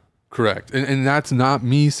aids? Correct. And that's not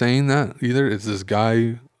me saying that either. It's this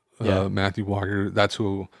guy, Matthew Walker. That's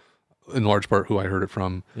who, in large part, who I heard it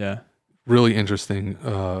from. Yeah. Really interesting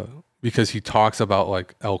because he talks about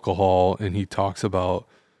like alcohol and he talks about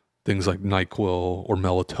things like NyQuil or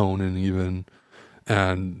melatonin even.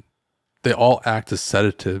 And they all act as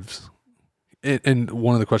sedatives. And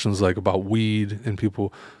one of the questions like about weed, and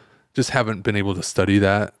people just haven't been able to study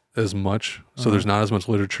that as much. So there's not as much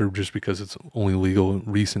literature just because it's only legal in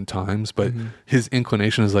recent times. But his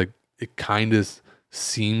inclination is like, it kind of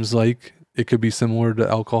seems like it could be similar to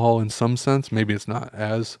alcohol in some sense. Maybe it's not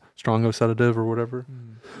as strong of a sedative or whatever.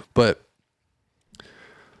 But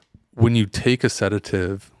when you take a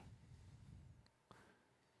sedative,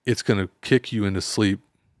 it's going to kick you into sleep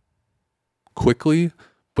quickly,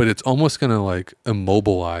 but it's almost going to like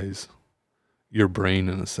immobilize your brain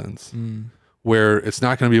in a sense, where it's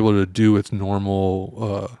not going to be able to do its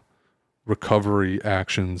normal recovery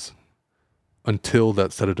actions until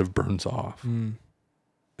that sedative burns off. And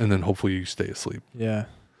then hopefully you stay asleep. Yeah.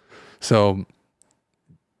 So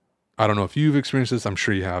I don't know if you've experienced this. I'm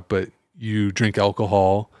sure you have, but you drink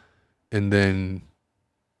alcohol and then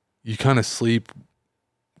you kind of sleep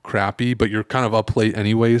crappy, but you're kind of up late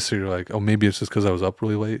anyway. So you're like, oh, maybe it's just because I was up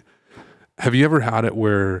really late. Have you ever had it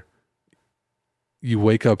where you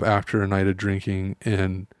wake up after a night of drinking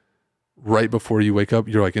and right before you wake up,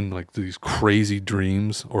 you're like in like these crazy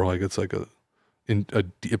dreams, or like it's like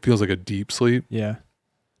it feels like a deep sleep? Yeah.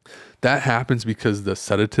 That happens because the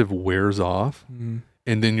sedative wears off,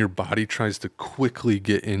 and then your body tries to quickly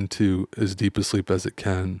get into as deep a sleep as it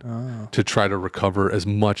can to try to recover as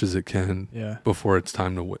much as it can before it's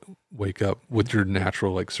time to wake up with your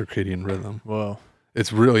natural like circadian rhythm. Whoa.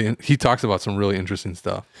 It's really, he talks about some really interesting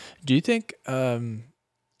stuff. Do you think,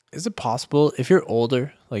 is it possible if you're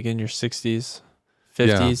older, like in your 60s,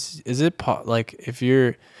 50s, is it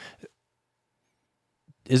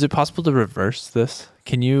is it possible to reverse this?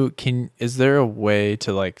 Is there a way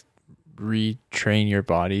to like retrain your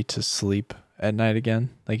body to sleep at night again?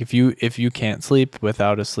 Like if you can't sleep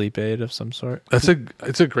without a sleep aid of some sort? It's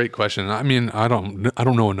a great question. I mean, I don't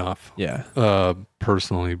know enough. Yeah.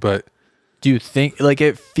 Personally, but do you think, like,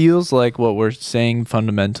 it feels like what we're saying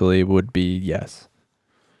fundamentally would be yes.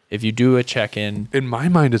 If you do a check-in. In my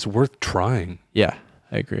mind, it's worth trying. Yeah,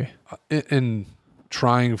 I agree. And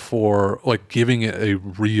trying for, like, giving it a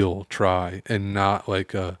real try and not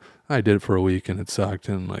like, I did it for a week and it sucked.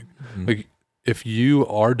 And like if you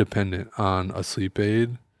are dependent on a sleep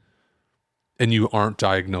aid and you aren't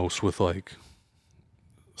diagnosed with like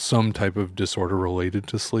some type of disorder related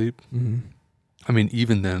to sleep, I mean,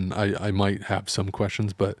 even then I might have some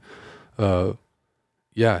questions, but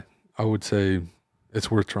yeah, I would say it's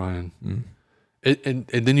worth trying. And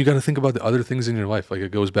then you got to think about the other things in your life. Like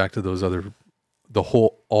it goes back to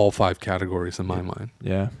all 5 categories in my mind.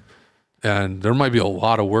 Yeah. And there might be a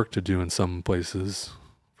lot of work to do in some places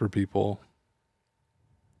for people.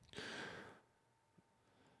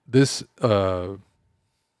 This, one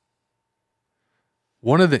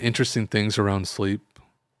of the interesting things around sleep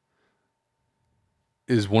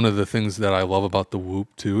is one of the things that I love about the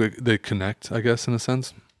Whoop too. They connect, I guess, in a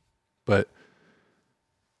sense. But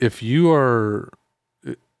if you are,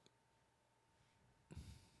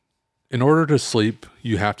 in order to sleep,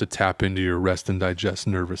 you have to tap into your rest and digest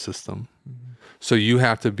nervous system. So you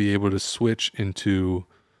have to be able to switch into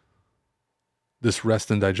this rest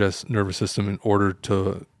and digest nervous system in order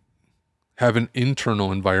to have an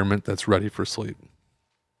internal environment that's ready for sleep.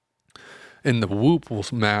 And the Whoop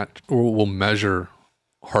will measure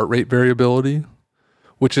heart rate variability,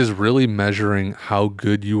 which is really measuring how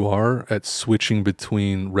good you are at switching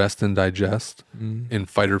between rest and digest and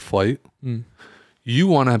fight or flight. You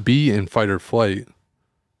want to be in fight or flight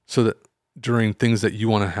so that during things that you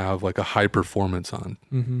want to have like a high performance on,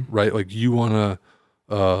 right? Like you want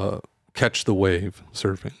to catch the wave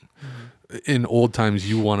surfing. In old times,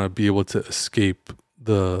 you want to be able to escape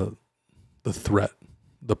the threat,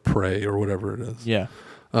 the prey, or whatever it is. Yeah.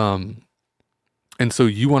 And so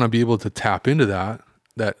you want to be able to tap into that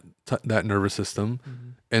nervous system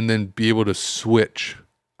and then be able to switch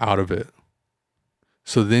out of it.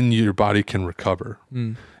 So then your body can recover.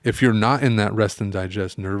 If you're not in that rest and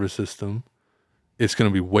digest nervous system, it's going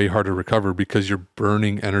to be way harder to recover because you're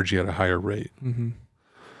burning energy at a higher rate.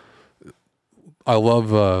 I love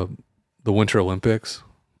the Winter Olympics.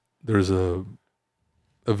 There's a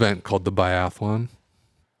event called the biathlon.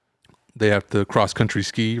 They have to cross country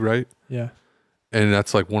ski, right? Yeah. And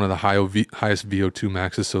that's like one of the highest VO2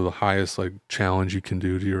 maxes, so the highest like challenge you can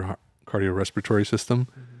do to your cardiorespiratory system.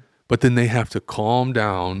 But then they have to calm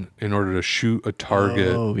down in order to shoot a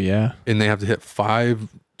target. Oh, yeah. And they have to hit 5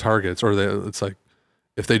 targets, or it's like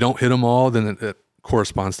if they don't hit them all, then it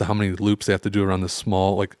corresponds to how many loops they have to do around the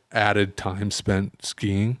small, like added time spent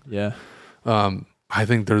skiing. Yeah. I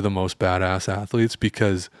think they're the most badass athletes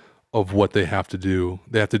because of what they have to do.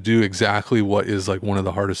 They have to do exactly what is like one of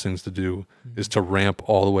the hardest things to do is to ramp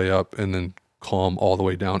all the way up and then calm all the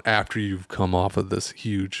way down after you've come off of this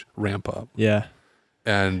huge ramp up. Yeah.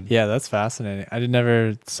 And yeah, that's fascinating. I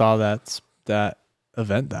never saw that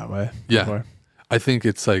event that way before. Yeah. I think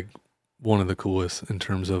it's like one of the coolest in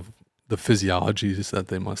terms of the physiologies that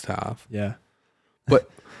they must have. Yeah. But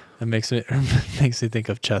it makes me think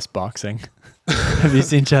of chess boxing. Have you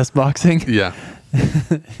seen chess boxing? Yeah.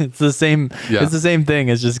 It's the same. Yeah. It's the same thing.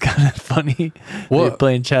 It's just kind of funny. Well- You're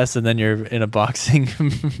playing chess and then you're in a boxing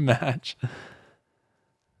match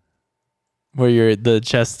where you're the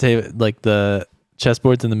chess table, like the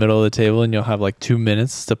chessboard's in the middle of the table, and you'll have like 2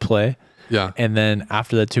 minutes to play. Yeah. And then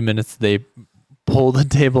after that 2 minutes, they pull the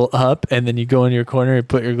table up, and then you go in your corner and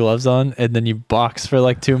put your gloves on, and then you box for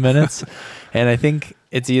like 2 minutes. And I think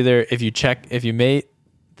it's either if you mate,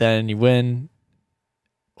 then you win,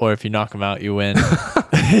 or if you knock them out, you win.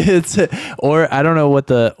 Or I don't know what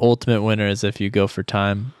the ultimate winner is if you go for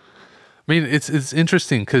time. I mean, it's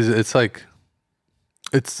interesting because it's like,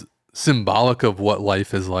 it's symbolic of what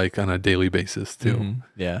life is like on a daily basis too. Mhm.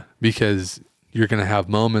 Yeah. Because you're going to have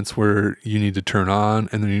moments where you need to turn on,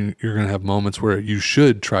 and then you're going to have moments where you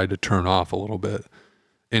should try to turn off a little bit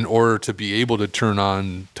in order to be able to turn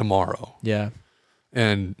on tomorrow. Yeah.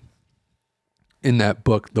 And in that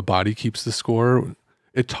book, The Body Keeps the Score,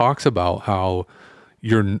 it talks about how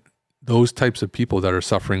those types of people that are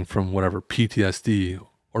suffering from whatever PTSD,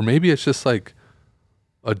 or maybe it's just like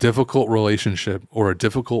a difficult relationship or a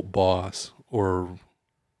difficult boss or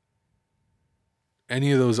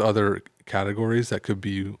any of those other categories that could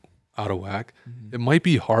be out of whack, it might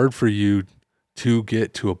be hard for you to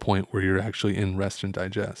get to a point where you're actually in rest and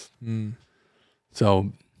digest.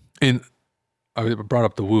 So, I brought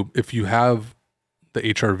up the Whoop. If you have the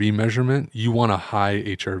HRV measurement, you want a high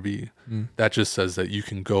HRV. That just says that you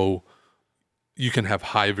can have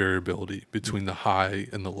high variability between the high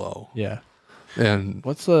and the low. Yeah. And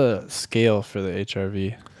What's the scale for the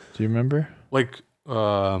HRV? Do you remember? like,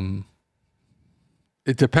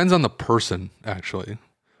 it depends on the person actually,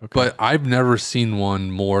 Okay. but I've never seen one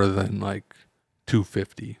more than like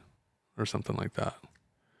 250 or something like that.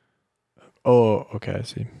 Oh, okay. I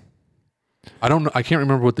see. I don't know. I can't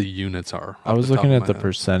remember what the units are. I was looking at the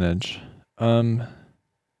percentage.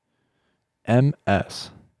 MS.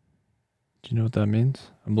 Do you know what that means?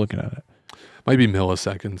 I'm looking at it. Might be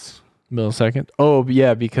milliseconds. Millisecond. Oh,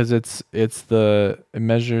 yeah, because it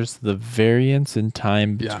measures the variance in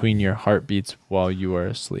time Yeah. between your heartbeats while you are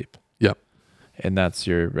asleep. Yep. And that's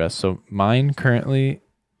your rest. So mine currently,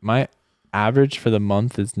 my average for the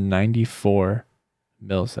month is 94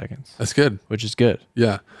 milliseconds, That's good. which is good.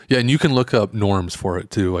 Yeah. Yeah. And you can look up norms for it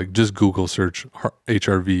too. Like just Google search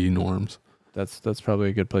HRV norms. That's probably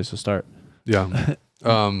a good place to start. Yeah.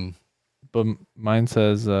 But mine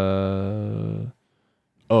says, oh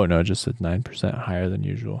no, it just said 9% higher than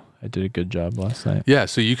usual. I did a good job last night. Yeah.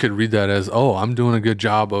 So you could read that as, oh, I'm doing a good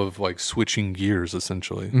job of like switching gears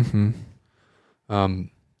essentially. Mm-hmm.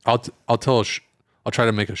 I'll try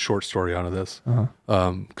to make a short story out of this.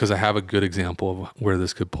 Cause I have a good example of where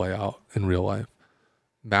this could play out in real life.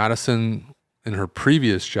 Madison in her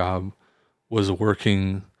previous job was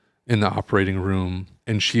working in the operating room,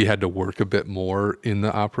 and she had to work a bit more in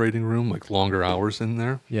the operating room, like longer hours in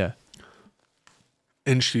there. Yeah.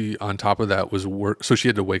 And she, on top of that, was work. So she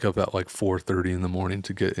had to wake up at like 4:30 in the morning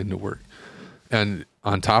to get into work. And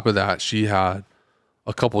on top of that, she had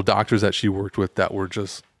a couple doctors that she worked with that were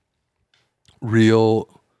just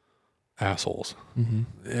real assholes.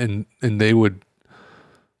 And they would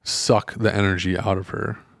suck the energy out of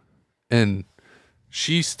her. And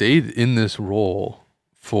she stayed in this role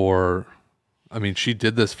she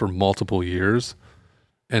did this for multiple years.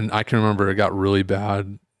 And I can remember it got really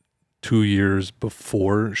bad 2 years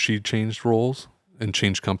before she changed roles and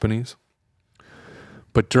changed companies.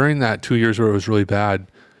 But during that 2 years where it was really bad,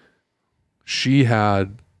 she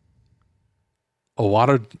had a lot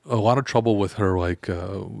of trouble with her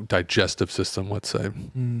digestive system, let's say,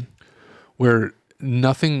 where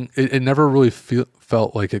it never really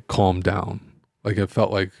felt like it calmed down. Like it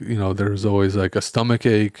felt like, there was always like a stomach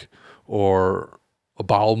ache or a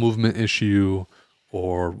bowel movement issue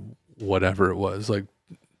or whatever it was, like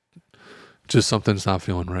just something's not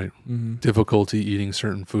feeling right. Difficulty eating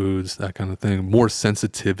certain foods, that kind of thing, more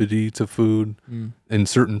sensitivity to food and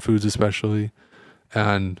certain foods especially.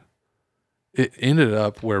 And it ended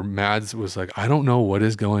up where Mads was like, I don't know what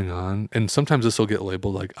is going on. And sometimes this will get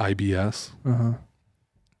labeled like IBS.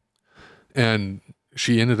 And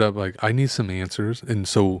she ended up like, I need some answers. And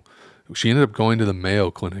so she ended up going to the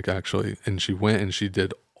Mayo Clinic actually. And she went and she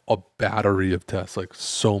did a battery of tests, like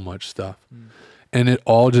so much stuff. And it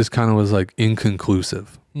all just kind of was like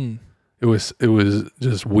inconclusive. It was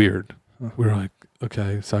just weird. We were like,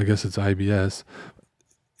 okay, so I guess it's IBS.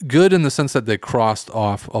 Good in the sense that they crossed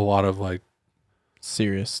off a lot of like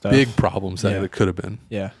Serious stuff. big problems that Yeah. it could have been.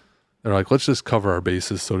 Yeah. They're like, let's just cover our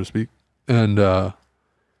bases, so to speak. And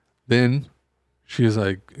then she was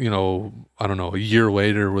like, I don't know, a year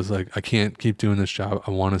later was like, I can't keep doing this job.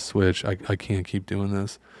 I want to switch. I can't keep doing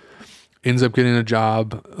this. ends up getting a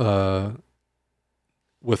job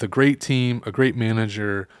with a great team, a great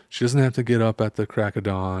manager. She doesn't have to get up at the crack of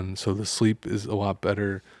dawn, so the sleep is a lot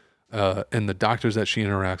better. And the doctors that she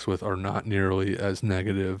interacts with are not nearly as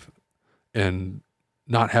negative and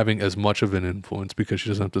not having as much of an influence because she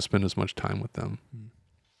doesn't have to spend as much time with them.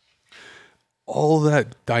 All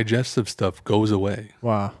that digestive stuff goes away.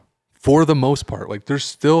 Wow. For the most part. Like there's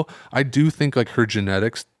still, I do think like her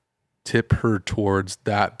genetics tip her towards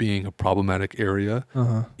that being a problematic area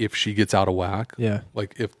if she gets out of whack. Yeah.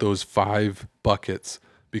 Like if those 5 buckets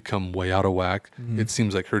become way out of whack, it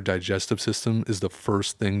seems like her digestive system is the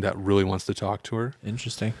first thing that really wants to talk to her.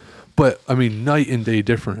 Interesting. But I mean, night and day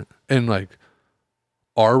different. And like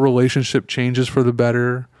our relationship changes for the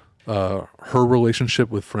better. Her relationship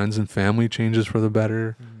with friends and family changes for the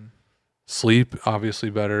better. Sleep, obviously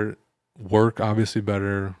better. Work, obviously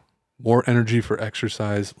better. More energy for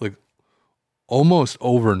exercise. Like almost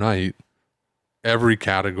overnight, every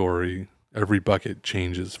category, every bucket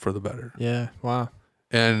changes for the better. Yeah. Wow.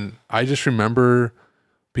 And I just remember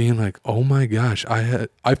being like, oh my gosh,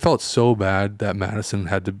 I felt so bad that Madison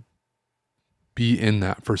had to be in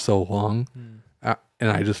that for so long.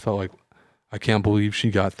 And I just felt like, I can't believe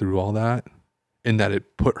she got through all that, and that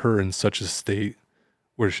it put her in such a state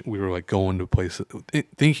where we were like going to places,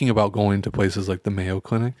 thinking about going to places like the Mayo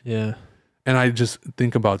Clinic. Yeah. And I just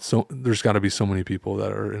think about, there's got to be so many people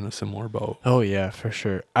that are in a similar boat. Oh yeah, for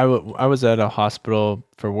sure. I was at a hospital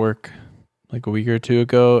for work like a week or two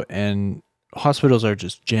ago, and hospitals are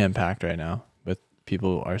just jam packed right now with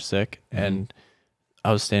people who are sick. And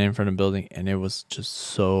I was standing in front of a building, and it was just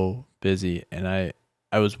so busy. And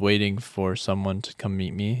I was waiting for someone to come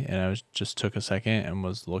meet me, and I just took a second and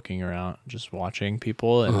was looking around, just watching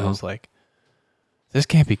people, and I was like, this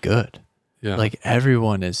can't be good. Yeah. Like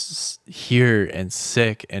everyone is here and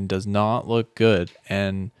sick and does not look good.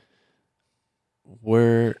 And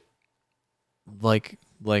we're like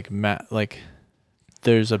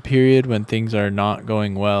there's a period when things are not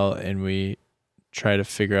going well, and we try to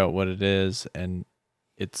figure out what it is. And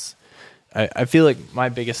I feel like my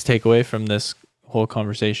biggest takeaway from this whole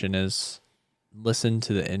conversation is listen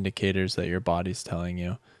to the indicators that your body's telling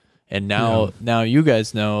you. And now you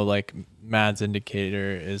guys know, like Mad's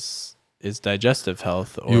indicator is digestive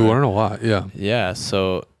health. You learn a lot. Yeah. Yeah.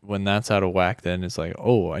 So when that's out of whack, then it's like,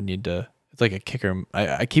 oh, it's like a kicker.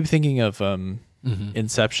 I keep thinking of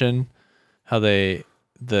Inception, how the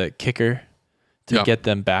kicker to get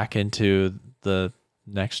them back into the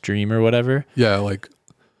next dream or whatever. Yeah. Like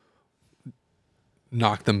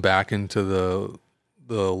knock them back into the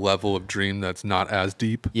level of dream that's not as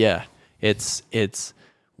deep. Yeah. It's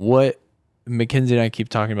what Mackenzie and I keep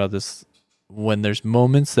talking about this. When there's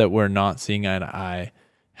moments that we're not seeing eye to eye,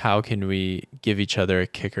 how can we give each other a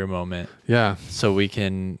kicker moment? Yeah. So we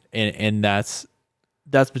can, and that's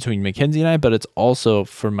between Mackenzie and I, but it's also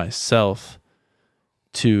for myself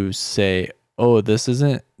to say, oh, this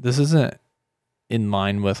isn't in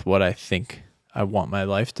line with what I think I want my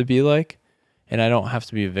life to be like. And I don't have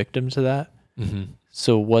to be a victim to that.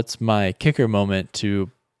 So what's my kicker moment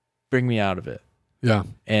to bring me out of it? Yeah.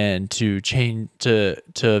 And to change, to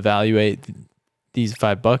evaluate these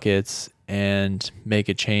 5 buckets and make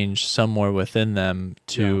a change somewhere within them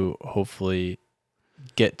to hopefully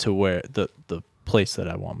get to where the place that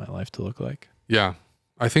I want my life to look like. Yeah.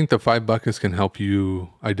 I think the 5 buckets can help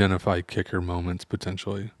you identify kicker moments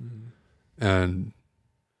potentially. And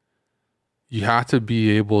you have to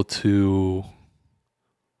be able to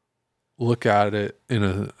look at it in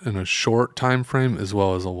a short time frame as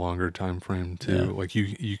well as a longer time frame too. Yeah. Like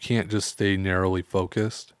you can't just stay narrowly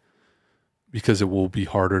focused, because it will be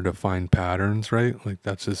harder to find patterns, right? Like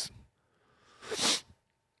that's just,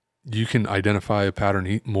 you can identify a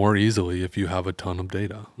pattern more easily if you have a ton of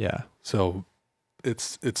data. Yeah. So it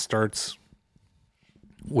starts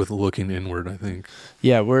with looking inward, I think.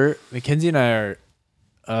 Yeah, Mackenzie and I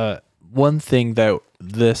are one thing that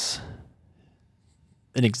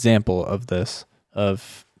an example of this,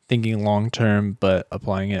 of thinking long term but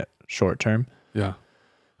applying it short term. Yeah.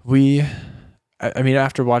 I mean,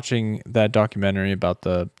 after watching that documentary about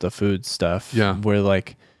the food stuff, where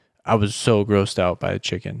like I was so grossed out by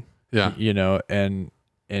chicken, you know, and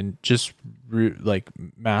just like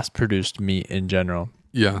mass produced meat in general.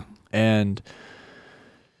 Yeah. And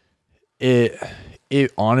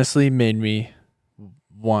it honestly made me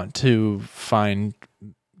want to find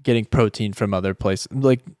getting protein from other places,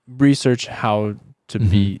 like research how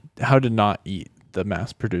to not eat the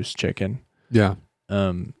mass produced chicken. Yeah.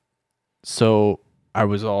 So I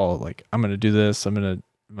was all like, I'm going to do this.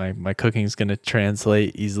 My cooking is going to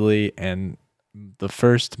translate easily. And the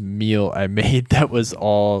first meal I made that was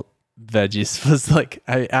all veggies was like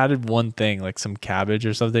I added one thing, like some cabbage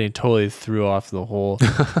or something, and totally threw off the whole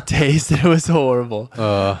taste. It was horrible.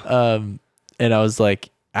 And I was like,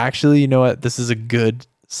 actually, you know what? This is a good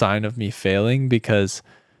sign of me failing because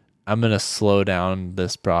I'm gonna slow down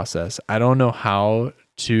this process. I don't know how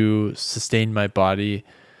to sustain my body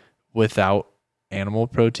without animal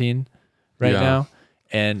protein right now.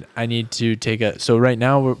 And I need to so right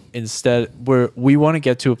now we want to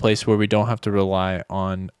get to a place where we don't have to rely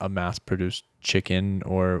on a mass produced chicken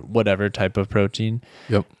or whatever type of protein.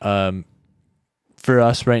 Yep. For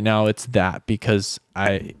us right now, it's that because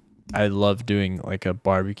I love doing like a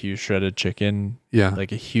barbecue shredded chicken. Yeah.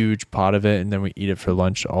 Like a huge pot of it. And then we eat it for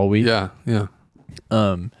lunch all week. Yeah. Yeah.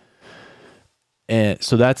 And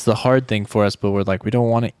so that's the hard thing for us, but we're like, we don't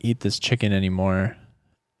want to eat this chicken anymore.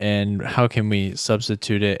 And how can we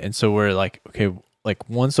substitute it? And so we're like, okay, like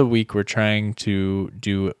once a week, we're trying to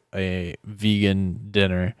do a vegan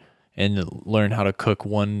dinner and learn how to cook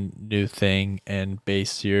one new thing and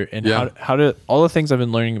base your, and how to, all the things I've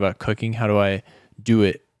been learning about cooking, how do I do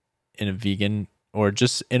it in a vegan or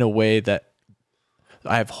just in a way that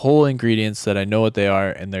I have whole ingredients that I know what they are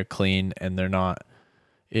and they're clean and they're not,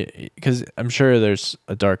 because I'm sure there's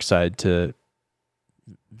a dark side to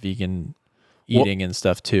vegan eating and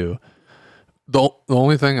stuff too. The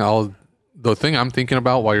thing I'm thinking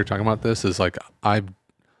about while you're talking about this is like I've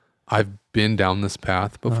been down this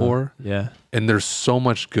path before. Yeah. And there's so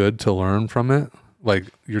much good to learn from it. Like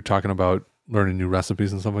you're talking about learning new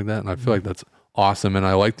recipes and stuff like that. And I feel like that's awesome. And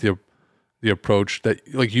I like the approach that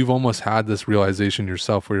like you've almost had this realization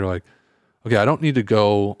yourself where you're like, okay, I don't need to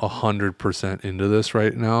go 100% into this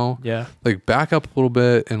right now. Yeah. Like back up a little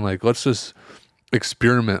bit and like, let's just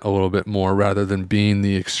experiment a little bit more rather than being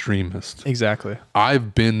the extremist. Exactly.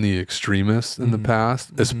 I've been the extremist in the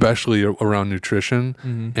past, especially around nutrition,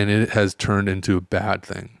 and it has turned into a bad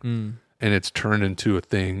thing. And it's turned into a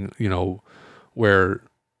thing, you know, where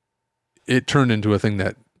it turned into a thing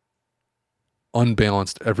that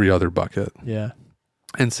unbalanced every other bucket. Yeah.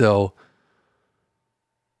 And so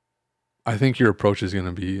I think your approach is going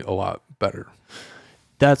to be a lot better.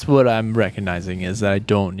 That's what I'm recognizing is that I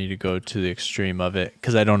don't need to go to the extreme of it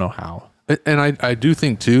because I don't know how. And I do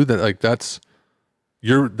think too that like that's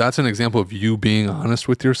an example of you being honest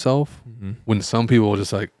with yourself when some people are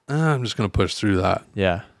just like, I'm just going to push through that.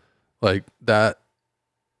 Yeah. Like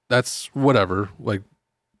that's whatever. Like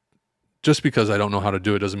just because I don't know how to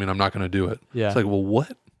do it doesn't mean I'm not going to do it. Yeah. It's like, well,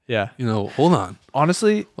 what? Yeah. You know, hold on.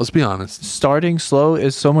 Honestly, let's be honest. Starting slow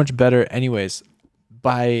is so much better anyways.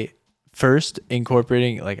 By first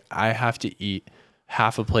incorporating, like I have to eat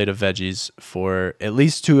half a plate of veggies for at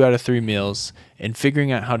least 2 out of 3 meals, and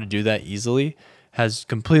figuring out how to do that easily has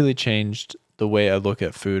completely changed the way I look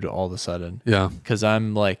at food all of a sudden. Yeah. Because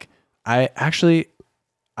I'm like, I'm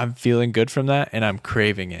feeling good from that and I'm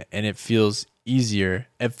craving it and it feels easier.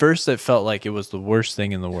 At first it felt like it was the worst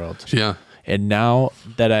thing in the world. Yeah. And now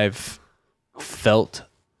that I've felt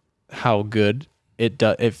how good it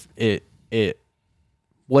does,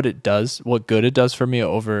 what good it does for me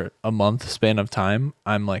over a month span of time,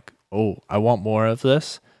 I'm like, oh, I want more of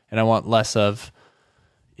this and I want less of,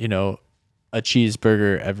 you know, a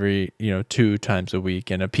cheeseburger every, 2 times a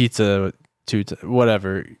week and a pizza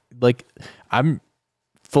whatever. Like I'm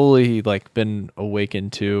fully like been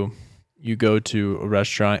awakened to, you go to a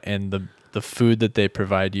restaurant and the food that they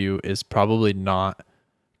provide you is probably not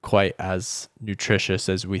quite as nutritious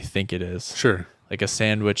as we think it is. Sure. Like a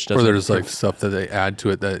sandwich doesn't. Or there's like stuff that they add to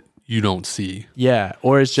it that you don't see. Yeah.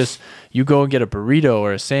 Or it's just you go and get a burrito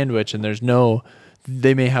or a sandwich and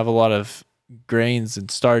they may have a lot of grains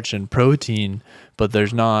and starch and protein, but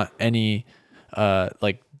there's not any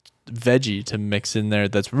like veggie to mix in there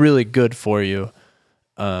that's really good for you.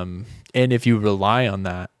 And if you rely on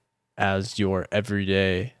that as your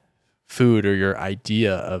everyday food or your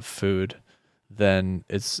idea of food, then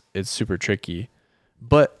it's super tricky.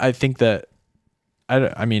 But I think that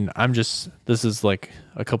this is like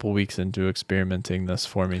a couple weeks into experimenting this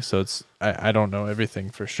for me. So I don't know everything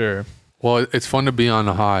for sure. Well, it's fun to be on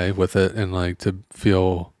a high with it and like to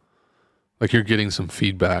feel like you're getting some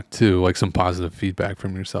feedback too, like some positive feedback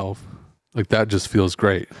from yourself. Like that just feels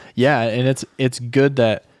great. Yeah. And it's good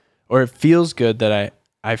it feels good that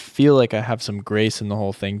I feel like I have some grace in the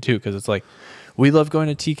whole thing too. Cause it's like, we love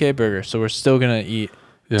going to TK Burger. So we're still going to eat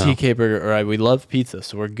TK Burger, or we love pizza.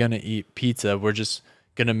 So we're going to eat pizza. We're just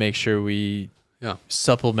going to make sure we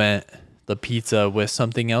supplement the pizza with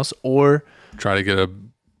something else, or try to get a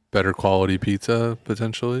better quality pizza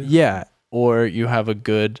potentially. Yeah. Or you have a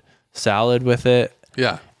good salad with it.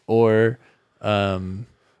 Yeah. Or,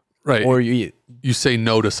 Right. Or you say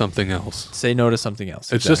no to something else. say no to something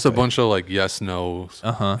else. It's just a bunch of like yes, no's.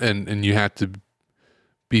 And you have to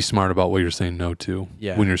be smart about what you're saying no to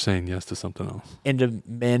when you're saying yes to something else. And to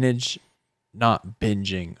manage not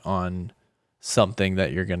binging on something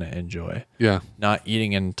that you're going to enjoy. Yeah. Not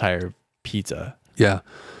eating an entire pizza. Yeah.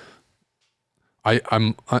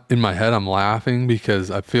 I'm in my head, I'm laughing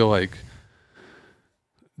because I feel like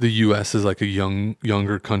the U.S. is like a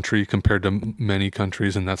younger country compared to many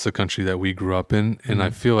countries, and that's the country that we grew up in. And I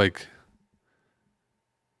feel like,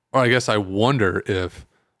 or I guess I wonder if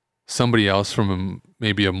somebody else from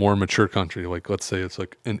maybe a more mature country, like let's say it's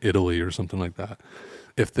like in Italy or something like that,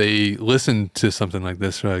 if they listen to something like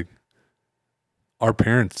this, like our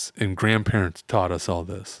parents and grandparents taught us all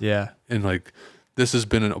this. Yeah. And like this has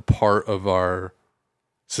been a part of our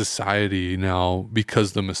society now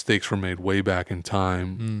because the mistakes were made way back in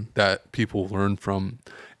time that people learn from.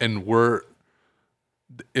 And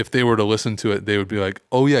if they were to listen to it, they would be like,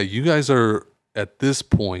 oh yeah, you guys are at this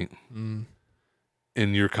point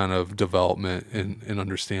in your kind of development and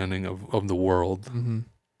understanding of the world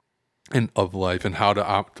and of life and how to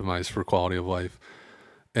optimize for quality of life.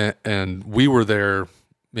 And we were there,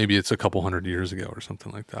 maybe it's a couple hundred years ago or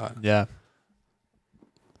something like that. Yeah.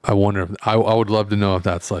 I wonder if I would love to know if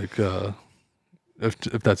that's like if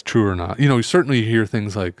that's true or not. You know, you certainly hear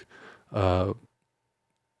things like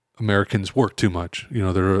Americans work too much. You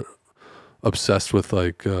know, they're obsessed with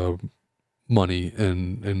like money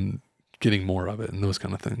and getting more of it and those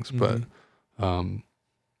kind of things. But I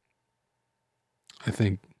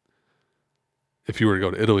think if you were to go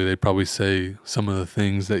to Italy, they'd probably say some of the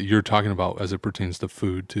things that you're talking about as it pertains to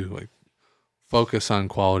food too, like focus on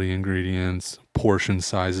quality ingredients, portion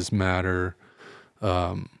sizes matter,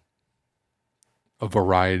 a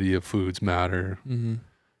variety of foods matter.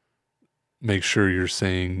 Make sure you're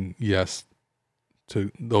saying yes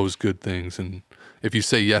to those good things. And if you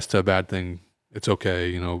say yes to a bad thing, it's okay,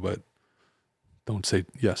 you know, but don't say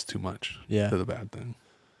yes too much to the bad thing.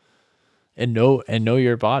 And know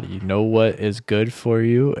your body. Know what is good for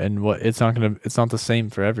you and what it's not the same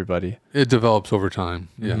for everybody. It develops over time.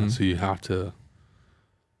 Yeah. So you have to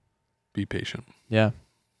be patient. Yeah.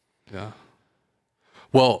 Yeah.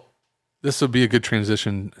 Well, this will be a good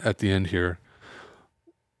transition at the end here.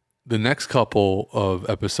 The next couple of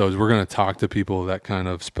episodes, we're going to talk to people that kind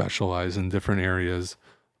of specialize in different areas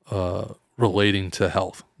relating to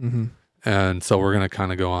health. And so we're going to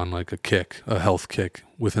kind of go on like a health kick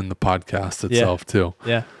within the podcast itself too.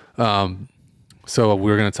 Yeah. So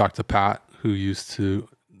we're going to talk to Pat,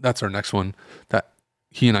 that's our next one, that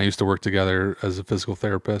he and I used to work together as a physical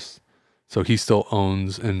therapist. So he still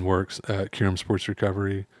owns and works at Kiram Sports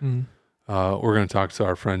Recovery. We're going to talk to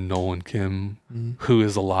our friend Nolan Kim, who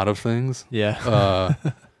is a lot of things. Yeah.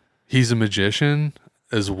 He's a magician,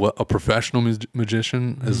 as well, a professional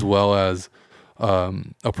magician, as well as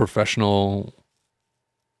a professional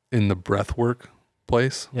in the breath work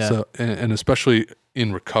place. Yeah. So, and especially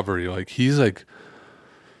in recovery, like he's like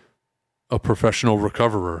a professional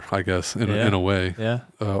recoverer, I guess, in a way. Yeah.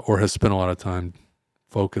 Or has spent a lot of time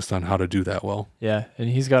focused on how to do that well. Yeah. And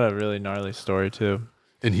he's got a really gnarly story too.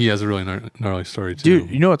 And he has a really gnarly story too. Dude,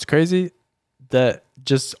 you know what's crazy? That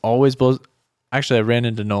just always blows. Actually, I ran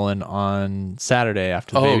into Nolan on Saturday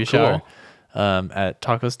after the baby shower at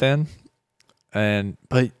Taco Stand.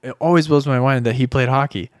 But it always blows my mind that he played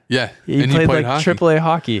hockey. Yeah. He played like hockey. AAA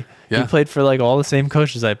hockey. Yeah. He played for like all the same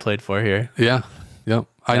coaches I played for here. Yeah. Yep.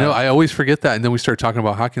 I know. I always forget that. And then we start talking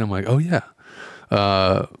about hockey and I'm like, oh yeah.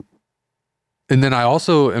 And then I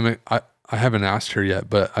also I haven't asked her yet,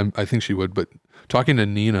 but I think she would, but talking to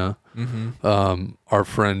Nina, our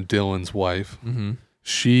friend Dylan's wife,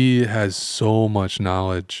 she has so much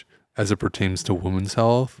knowledge as it pertains to women's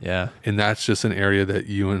health. Yeah. And that's just an area that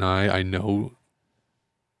you and I know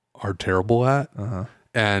are terrible at.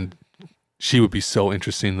 And she would be so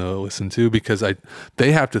interesting to listen to because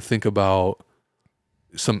they have to think about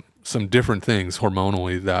some different things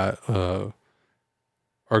hormonally that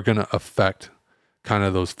are going to affect kind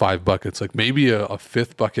of those 5 buckets. Like maybe a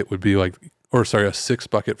fifth bucket would be like, a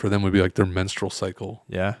sixth bucket for them would be like their menstrual cycle.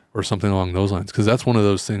 Yeah. Or something along those lines. Because that's one of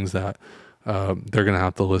those things that they're going to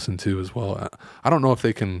have to listen to as well. I don't know if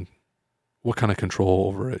they can, what kind of control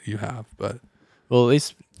over it you have, but well, at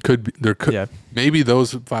least maybe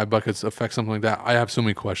those 5 buckets affect something like that. I have so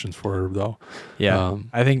many questions for her though. Yeah.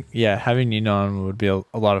 I think, having Nina on would be a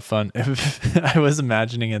lot of fun. I was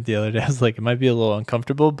imagining it the other day. I was like, it might be a little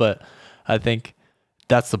uncomfortable, but I think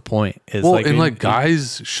that's the point. Is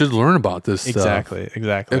guys should learn about this stuff.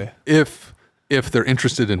 Exactly. If they're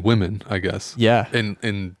interested in women, I guess. Yeah.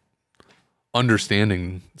 And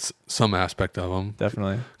understanding some aspect of them.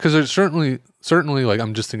 Definitely. Because there's certainly like,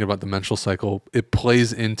 I'm just thinking about the menstrual cycle. It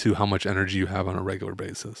plays into how much energy you have on a regular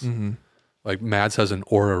basis. Mm-hmm. Like Mads has an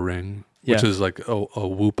Aura ring, which Yeah. is like a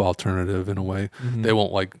Whoop alternative in a way. Mm-hmm. They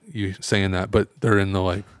won't like you saying that, but they're in the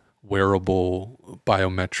like wearable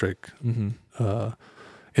biometric Mm-hmm.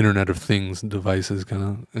 Internet of Things devices kind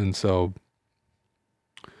of, and so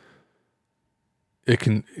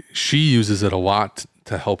she uses it a lot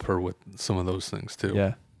to help her with some of those things too.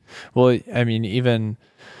 Yeah. Well, I mean, even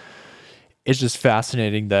it's just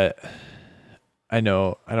fascinating that I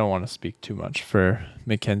know I don't want to speak too much for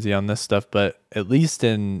Mackenzie on this stuff, but at least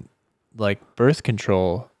in like birth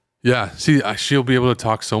control, Yeah. See, she'll be able to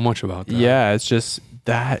talk so much about that. yeah, it's just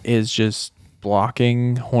that is just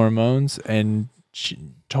blocking hormones and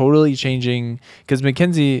totally changing. Because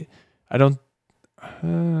Mackenzie, I don't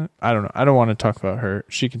know. I don't want to talk about her.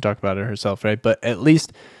 She can talk about it herself, right? But at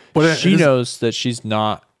least she knows that she's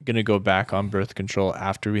not going to go back on birth control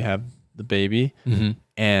after we have the baby. Mm-hmm.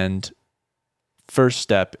 And first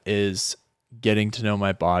step is getting to know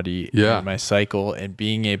my body and my cycle and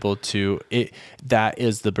being able to that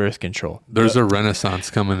is the birth control. There's a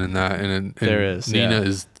renaissance coming in that, and there is. Nina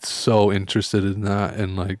is so interested in that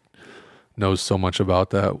and like knows so much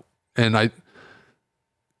about that, and I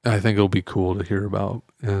think it'll be cool to hear about.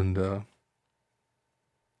 And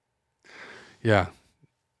yeah,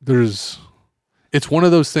 it's one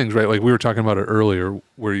of those things, right? Like we were talking about it earlier,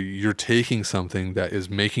 where you're taking something that is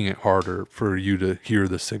making it harder for you to hear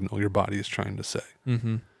the signal your body is trying to say,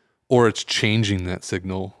 Mm-hmm. or it's changing that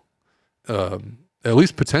signal, at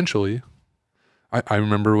least potentially. I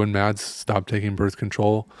remember when Mads stopped taking birth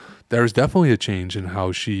control, there was definitely a change in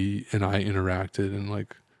how she and I interacted, and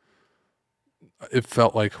like it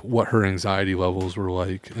felt like what her anxiety levels were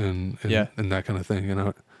like, and that kind of thing. And I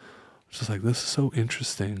was just like, this is so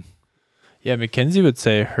interesting. Yeah, Mackenzie would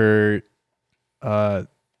say her birth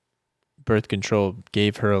control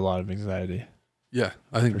gave her a lot of anxiety. Yeah,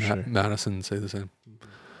 I think sure. Madison would say the same.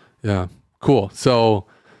 Yeah, cool. So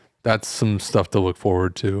that's some stuff to look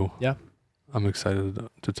forward to. Yeah. I'm excited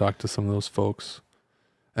to talk to some of those folks.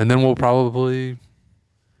 And then we'll probably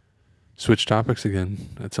switch topics again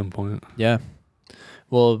at some point. Yeah.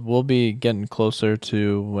 Well, we'll be getting closer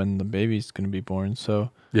to when the baby's going to be born,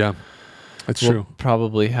 so yeah. That's we'll true.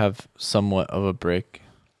 probably have somewhat of a break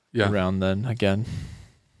around then again.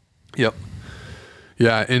 Yep.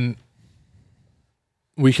 Yeah, and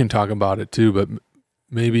we can talk about it too, but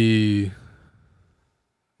maybe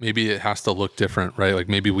it has to look different, right? Like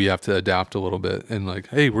maybe we have to adapt a little bit and like,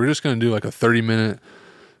 hey, we're just going to do like a 30-minute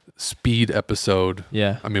speed episode.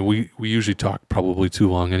 Yeah. I mean, we usually talk probably too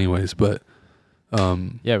long anyways, but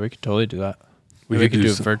yeah, we could totally do that. We could do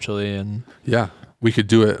it virtually, and we could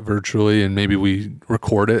do it virtually, and maybe we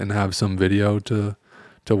record it and have some video to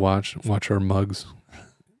watch our mugs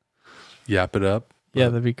yap it up. Yeah,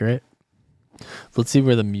 that'd be great. Let's see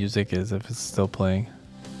where the music is, if it's still playing.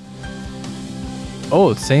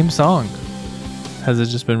 Oh, same song. Has it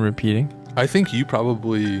just been repeating? I think you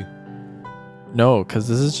probably... No, because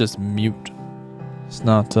this is just mute. It's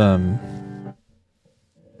not, I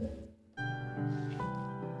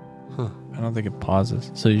don't think it pauses.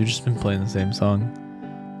 So you've just been playing the same song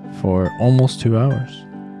for almost 2 hours.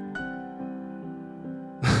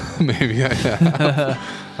 Maybe I have.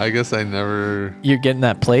 I guess I never... You're getting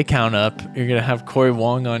that play count up. You're going to have Corey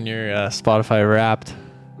Wong on your Spotify Wrapped.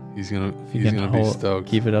 He's gonna be stoked.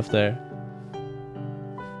 Keep it up there.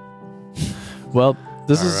 Well,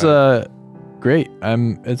 this is great. I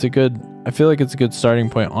feel like it's a good starting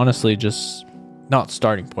point. Honestly, just not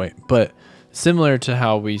starting point, but similar to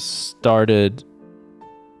how we started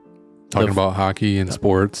talking about hockey and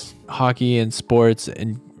sports,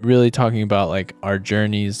 and really talking about like our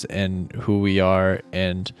journeys and who we are,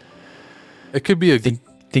 and it could be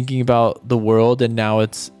thinking about the world. And now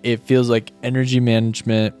it feels like energy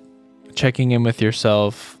management, checking in with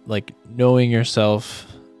yourself, like knowing yourself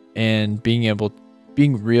and being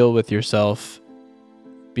real with yourself,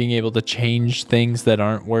 being able to change things that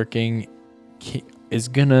aren't working is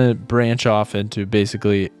gonna branch off into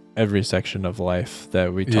basically every section of life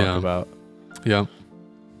that we talk about. Yeah.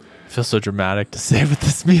 I feel so dramatic to say with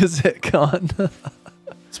this music on.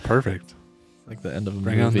 It's perfect. Like the end of a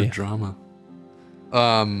Bring movie. on the drama.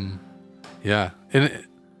 Yeah. And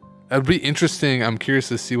it'd be interesting. I'm curious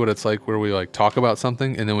to see what it's like where we like talk about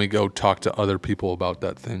something and then we go talk to other people about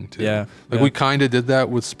that thing too. Yeah. Like we kind of did that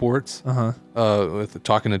with sports. Uh-huh. With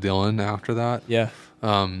talking to Dylan after that. Yeah.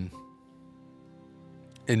 And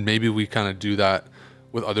maybe we kind of do that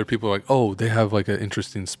with other people, like, oh, they have like an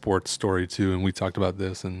interesting sports story too, and we talked about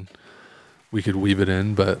this, and we could weave it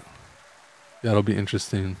in. But Yeah, it'll be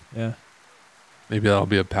interesting. Yeah, Maybe that'll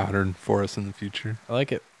be a pattern for us in the future. I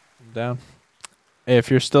like it. I'm down. Hey,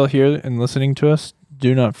 if you're still here and listening to us,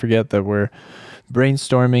 do not forget that we're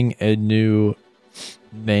brainstorming a new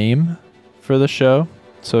name for the show.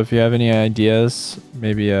 So if you have any ideas,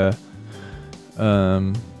 maybe a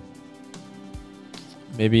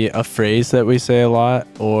phrase that we say a lot,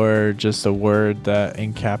 or just a word that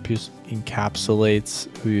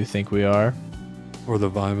encapsulates who you think we are, Or the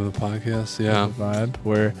vibe of the podcast. Yeah. the vibe.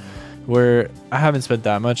 Where I haven't spent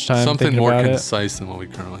that much time Something thinking more about concise than what we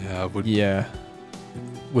currently have it. Yeah,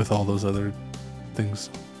 with all those other things.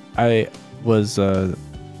 I was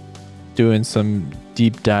doing some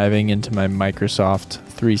deep diving into my Microsoft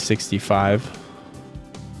 365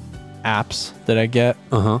 apps that I get.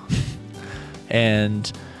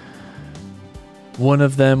 And one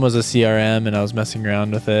of them was a CRM, and I was messing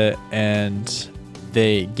around with it, and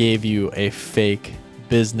they gave you a fake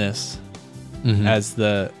business as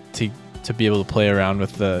to be able to play around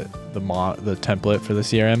with the template for the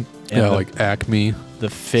CRM. And like Acme. The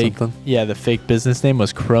fake something? the fake business name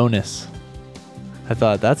was Cronus. I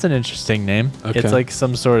thought that's an interesting name. Okay. It's like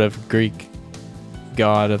some sort of Greek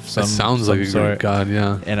god of some. It sounds like a Greek god,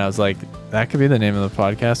 yeah. And I was like, that could be the name of the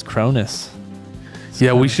podcast, Cronus.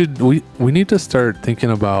 Yeah, we need to start thinking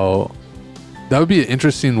about. That would be an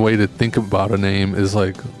interesting way to think about a name. Is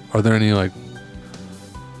like, are there any like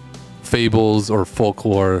fables or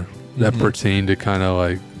folklore that pertain to kind of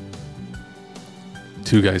like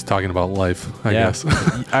two guys talking about life? I guess.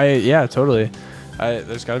 Yeah, totally.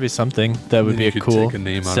 There's got to be something that would be a cool, take a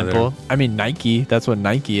name out simple. of there. I mean, Nike. That's what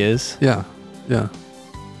Nike is. Yeah.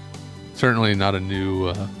 Certainly not a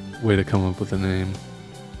new way to come up with a name.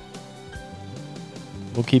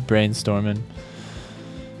 We'll keep brainstorming.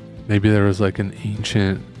 Maybe there was like an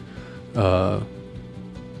ancient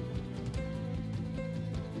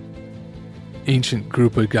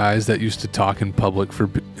group of guys that used to talk in public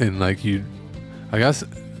I guess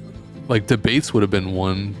like debates would have been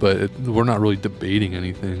one, but we're not really debating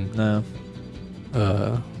anything. No.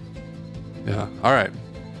 Yeah. All right.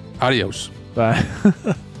 Adios. Bye.